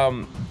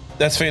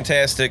 that's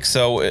fantastic.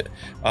 So,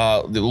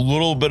 a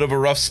little bit of a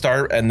rough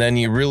start, and then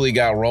you really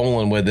got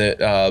rolling with it.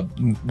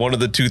 One of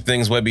the 2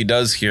 things Webby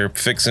does here,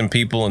 fixing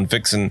people and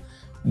fixing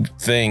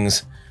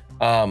things.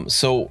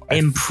 So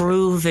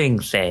Improving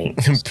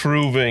things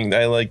improving.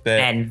 I like that.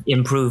 and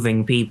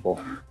improving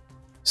people.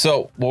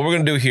 So what we're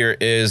gonna do here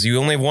is you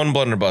only have 1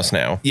 blunderbuss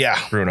now, Yeah.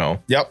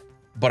 Bruno. Yep.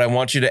 But I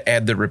want you to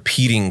add the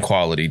repeating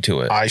quality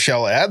to it. I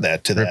shall add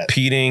that to that.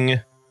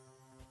 Repeating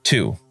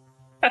 2.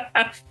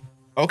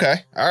 Okay.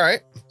 All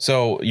right.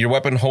 So your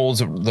weapon holds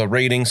the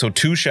rating, so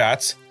 2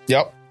 shots,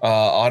 Yep.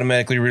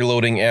 automatically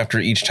reloading after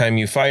each time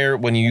you fire.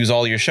 When you use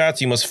all your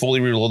shots, you must fully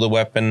reload the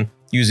weapon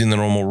using the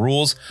normal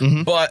rules.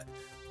 Mhm. But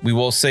we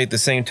will say at the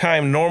same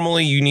time,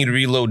 normally you need to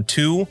reload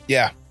 2,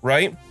 Yeah.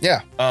 right?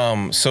 Yeah.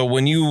 So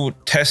when you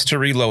test to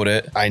reload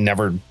it, I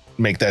never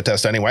make that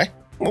test anyway.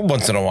 well,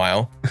 once in a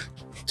while,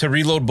 to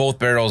reload both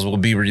barrels will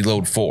be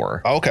reload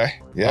 4. Okay.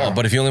 Yeah.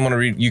 But if you only want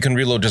to, you can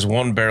reload just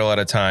 1 barrel at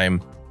a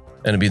time,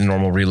 and it'll be the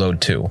normal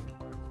reload 2.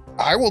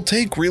 I will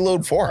take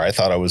reload 4. I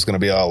thought I was going to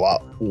be a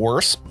lot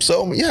worse.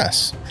 So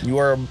yes, you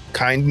are a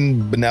kind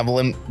and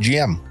benevolent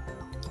GM.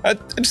 I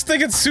just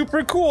think it's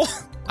super cool.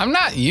 I'm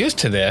not used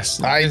to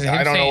this. I Him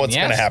don't know saying what's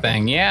gonna yes happen.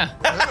 thing, yeah.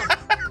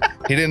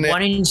 He didn't.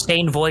 One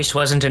insane voice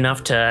wasn't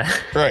enough to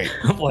Right.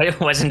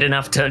 wasn't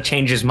enough to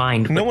change his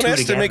mind. No Put one 2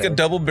 has to make a together.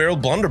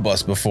 double-barreled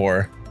blunderbuss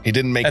before, He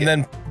didn't make and it.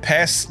 then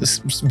pass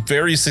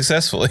very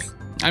successfully.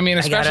 I mean,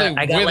 I got especially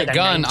with with a a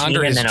gun 19 under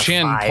and his then a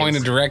chin 5.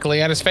 pointed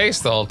directly at his face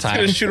the whole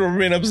time. Should have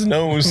ran up his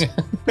nose.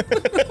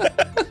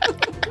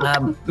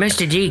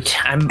 Mr. Jeet,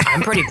 I'm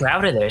pretty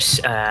proud of this.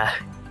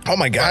 Oh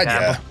my God.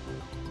 Yeah.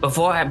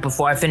 Before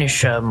I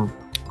finish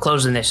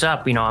closing this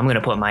up, I'm going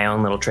to put my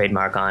own little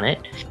trademark on it.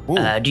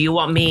 Ooh. Do you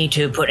want me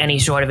to put any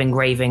sort of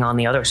engraving on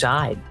the other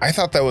side? I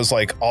thought that was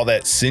like all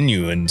that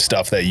sinew and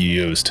stuff that you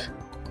used.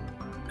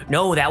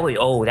 No, that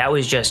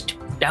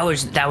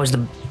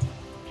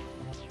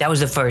was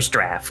the first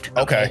draft.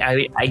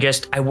 Okay.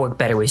 I work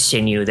better with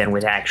sinew than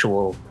with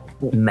actual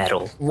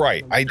metal.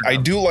 Right. I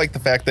do like the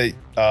fact that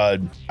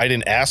I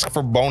didn't ask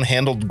for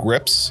bone-handled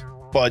grips,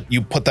 but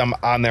you put them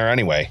on there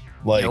anyway.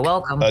 Like You're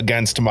welcome.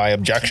 against my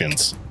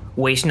objections.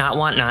 Waste not,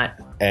 want not.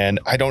 And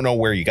I don't know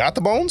where you got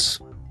the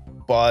bones,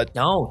 but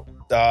No.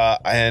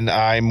 and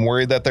I'm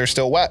worried that they're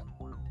still wet.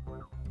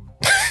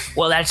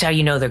 Well, that's how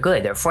you know they're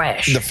good. They're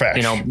fresh. They're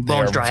fresh. Bones They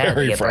are dry out, they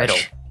very get fresh.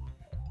 brittle.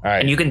 All right.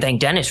 And you can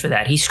thank Dennis for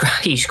that. He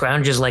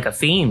scrounges like a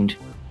fiend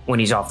when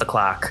he's off the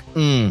clock.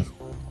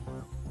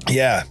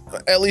 Yeah.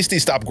 At least he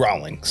stopped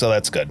growling, so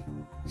that's good.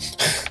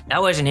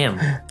 That wasn't him.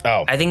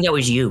 Oh. I think that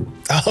was you.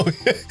 Oh,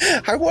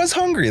 I was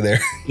hungry there.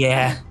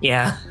 Yeah.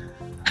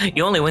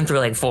 You only went through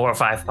like 4 or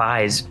 5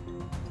 pies.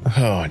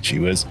 Oh, gee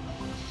whiz.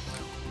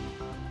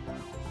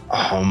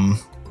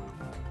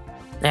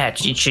 Yeah,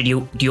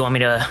 do you want me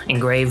to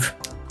engrave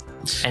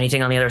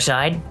anything on the other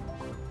side?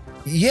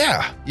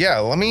 Yeah.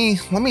 Let me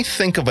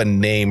think of a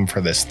name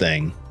for this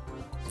thing.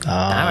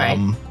 All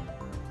right.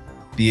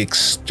 The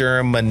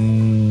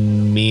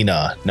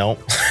Extermina. Nope.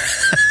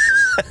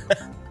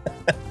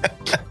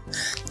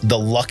 The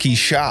Lucky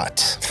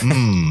Shot.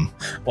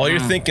 While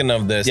you're thinking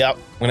of this, Yep.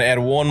 I'm going to add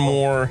one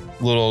more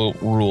little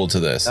rule to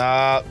this.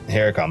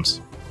 Here it comes.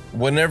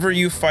 Whenever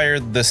you fire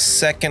the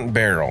second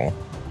barrel,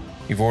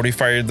 you've already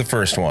fired the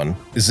first one.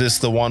 Is this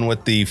the one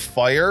with the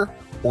fire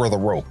or the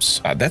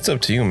ropes? That's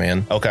up to you,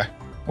 man. Okay.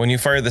 When you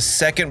fire the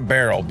second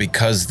barrel,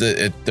 because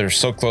they're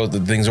so close, the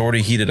thing's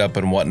already heated up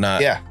and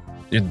whatnot. Yeah.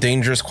 Your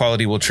dangerous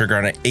quality will trigger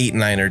on an 8,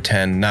 9, or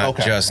 10, not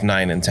just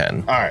 9 and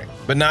 10. All right.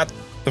 But not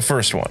the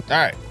first one. All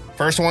right.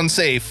 First one's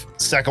safe.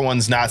 Second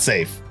one's not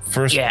safe.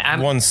 First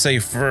one's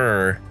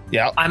safer.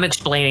 Yeah. I'm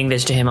explaining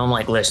this to him. I'm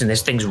like, listen,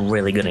 this thing's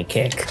really gonna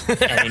kick,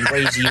 and in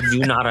ways you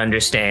do not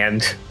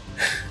understand,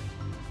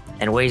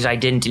 and ways I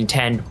didn't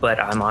intend, but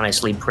I'm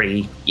honestly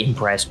pretty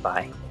impressed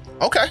by.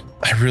 Okay.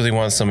 I really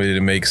want somebody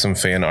to make some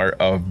fan art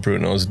of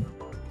Bruno's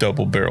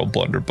double barrel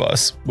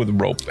blunderbuss with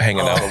rope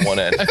hanging out on one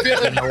end.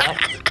 You know what?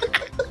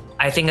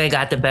 I think I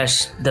got the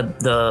best.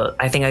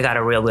 I think I got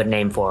a real good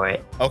name for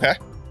it. Okay.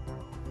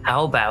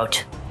 How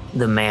about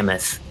the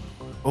Mammoth?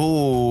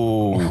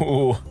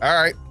 Ooh. All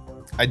right.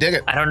 I dig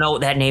it. I don't know.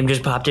 That name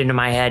just popped into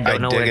my head.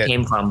 Don't know where it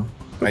came from.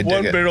 I dig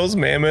One it. barrel's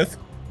mammoth,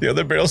 the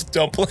other barrel's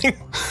dumpling.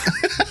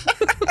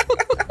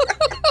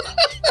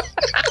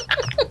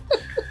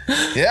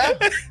 Yeah.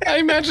 I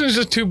imagine it's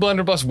just 2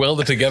 blunderbuss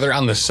welded together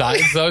on the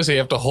sides, though, so you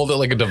have to hold it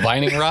like a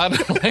divining rod.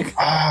 Like,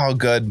 Oh,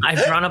 good.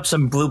 I've drawn up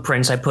some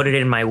blueprints. I put it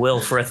in my will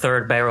for a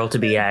 3rd barrel to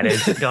be added.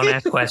 Don't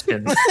ask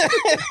questions.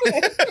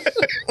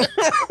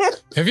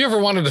 have you ever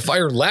wanted to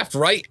fire left,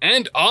 right,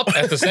 and up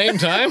at the same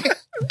time?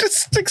 Just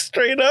stick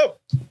straight up.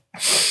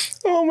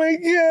 Oh my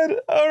god.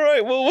 All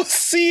right. Well, we'll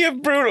see if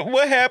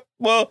what happened.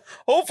 Well,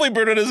 hopefully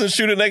Bruno doesn't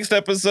shoot it next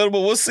episode,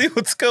 but we'll see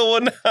what's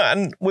going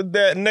on with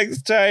that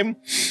next time.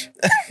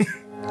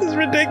 It's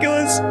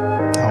ridiculous.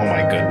 Oh,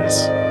 my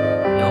goodness.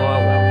 You're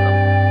welcome.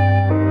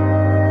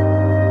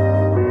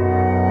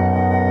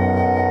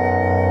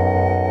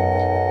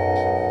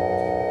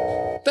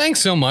 Thanks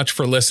so much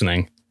for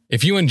listening.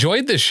 If you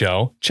enjoyed this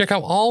show, check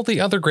out all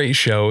the other great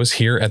shows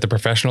here at the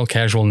Professional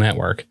Casual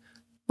Network.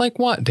 Like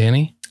what,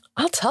 Danny?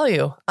 I'll tell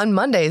you. On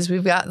Mondays,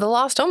 we've got the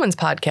Lost Omens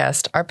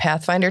podcast, our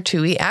Pathfinder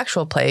 2e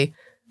actual play,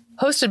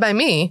 hosted by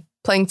me,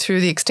 playing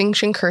through the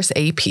Extinction Curse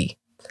AP.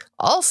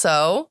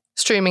 Also,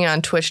 streaming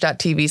on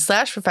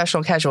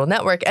twitch.tv/Professional Casual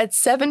Network at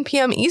 7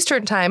 p.m.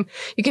 Eastern Time,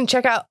 you can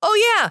check out,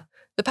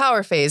 the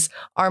Power Phase,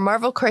 our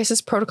Marvel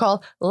Crisis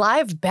Protocol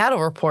live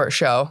battle report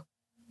show.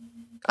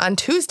 On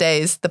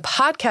Tuesdays, the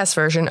podcast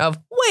version of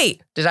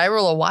Wait, Did I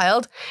Roll a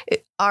Wild?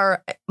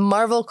 Our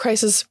Marvel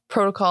Crisis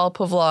Protocol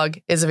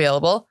vlog is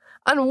available.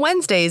 On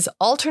Wednesdays,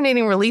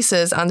 alternating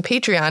releases on the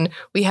Patreon,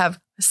 we have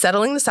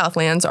Settling the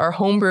Southlands, our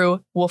homebrew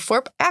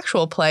Wolfthorpe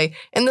actual play,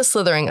 and The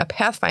Slithering, a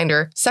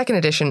Pathfinder 2nd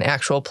edition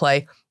actual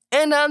play.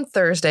 And on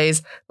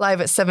Thursdays,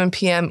 live at 7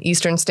 p.m.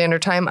 Eastern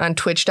Standard Time on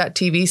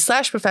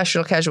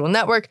twitch.tv/Professional Casual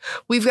Network,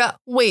 we've got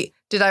Wait,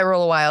 Did I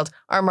Roll a Wild?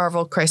 Our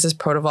Marvel Crisis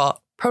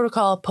Protocol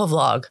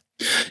vlog.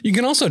 You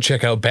can also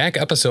check out back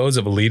episodes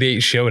of Elite 8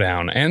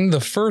 Showdown and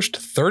the first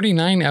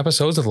 39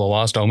 episodes of the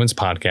Lost Omens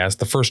podcast,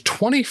 the first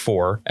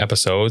 24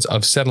 episodes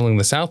of Settling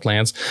the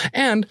Southlands,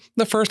 and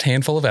the first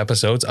handful of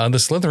episodes of The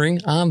Slithering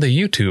on the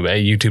YouTube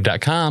at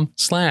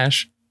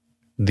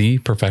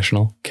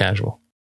youtube.com/theprofessionalcasual.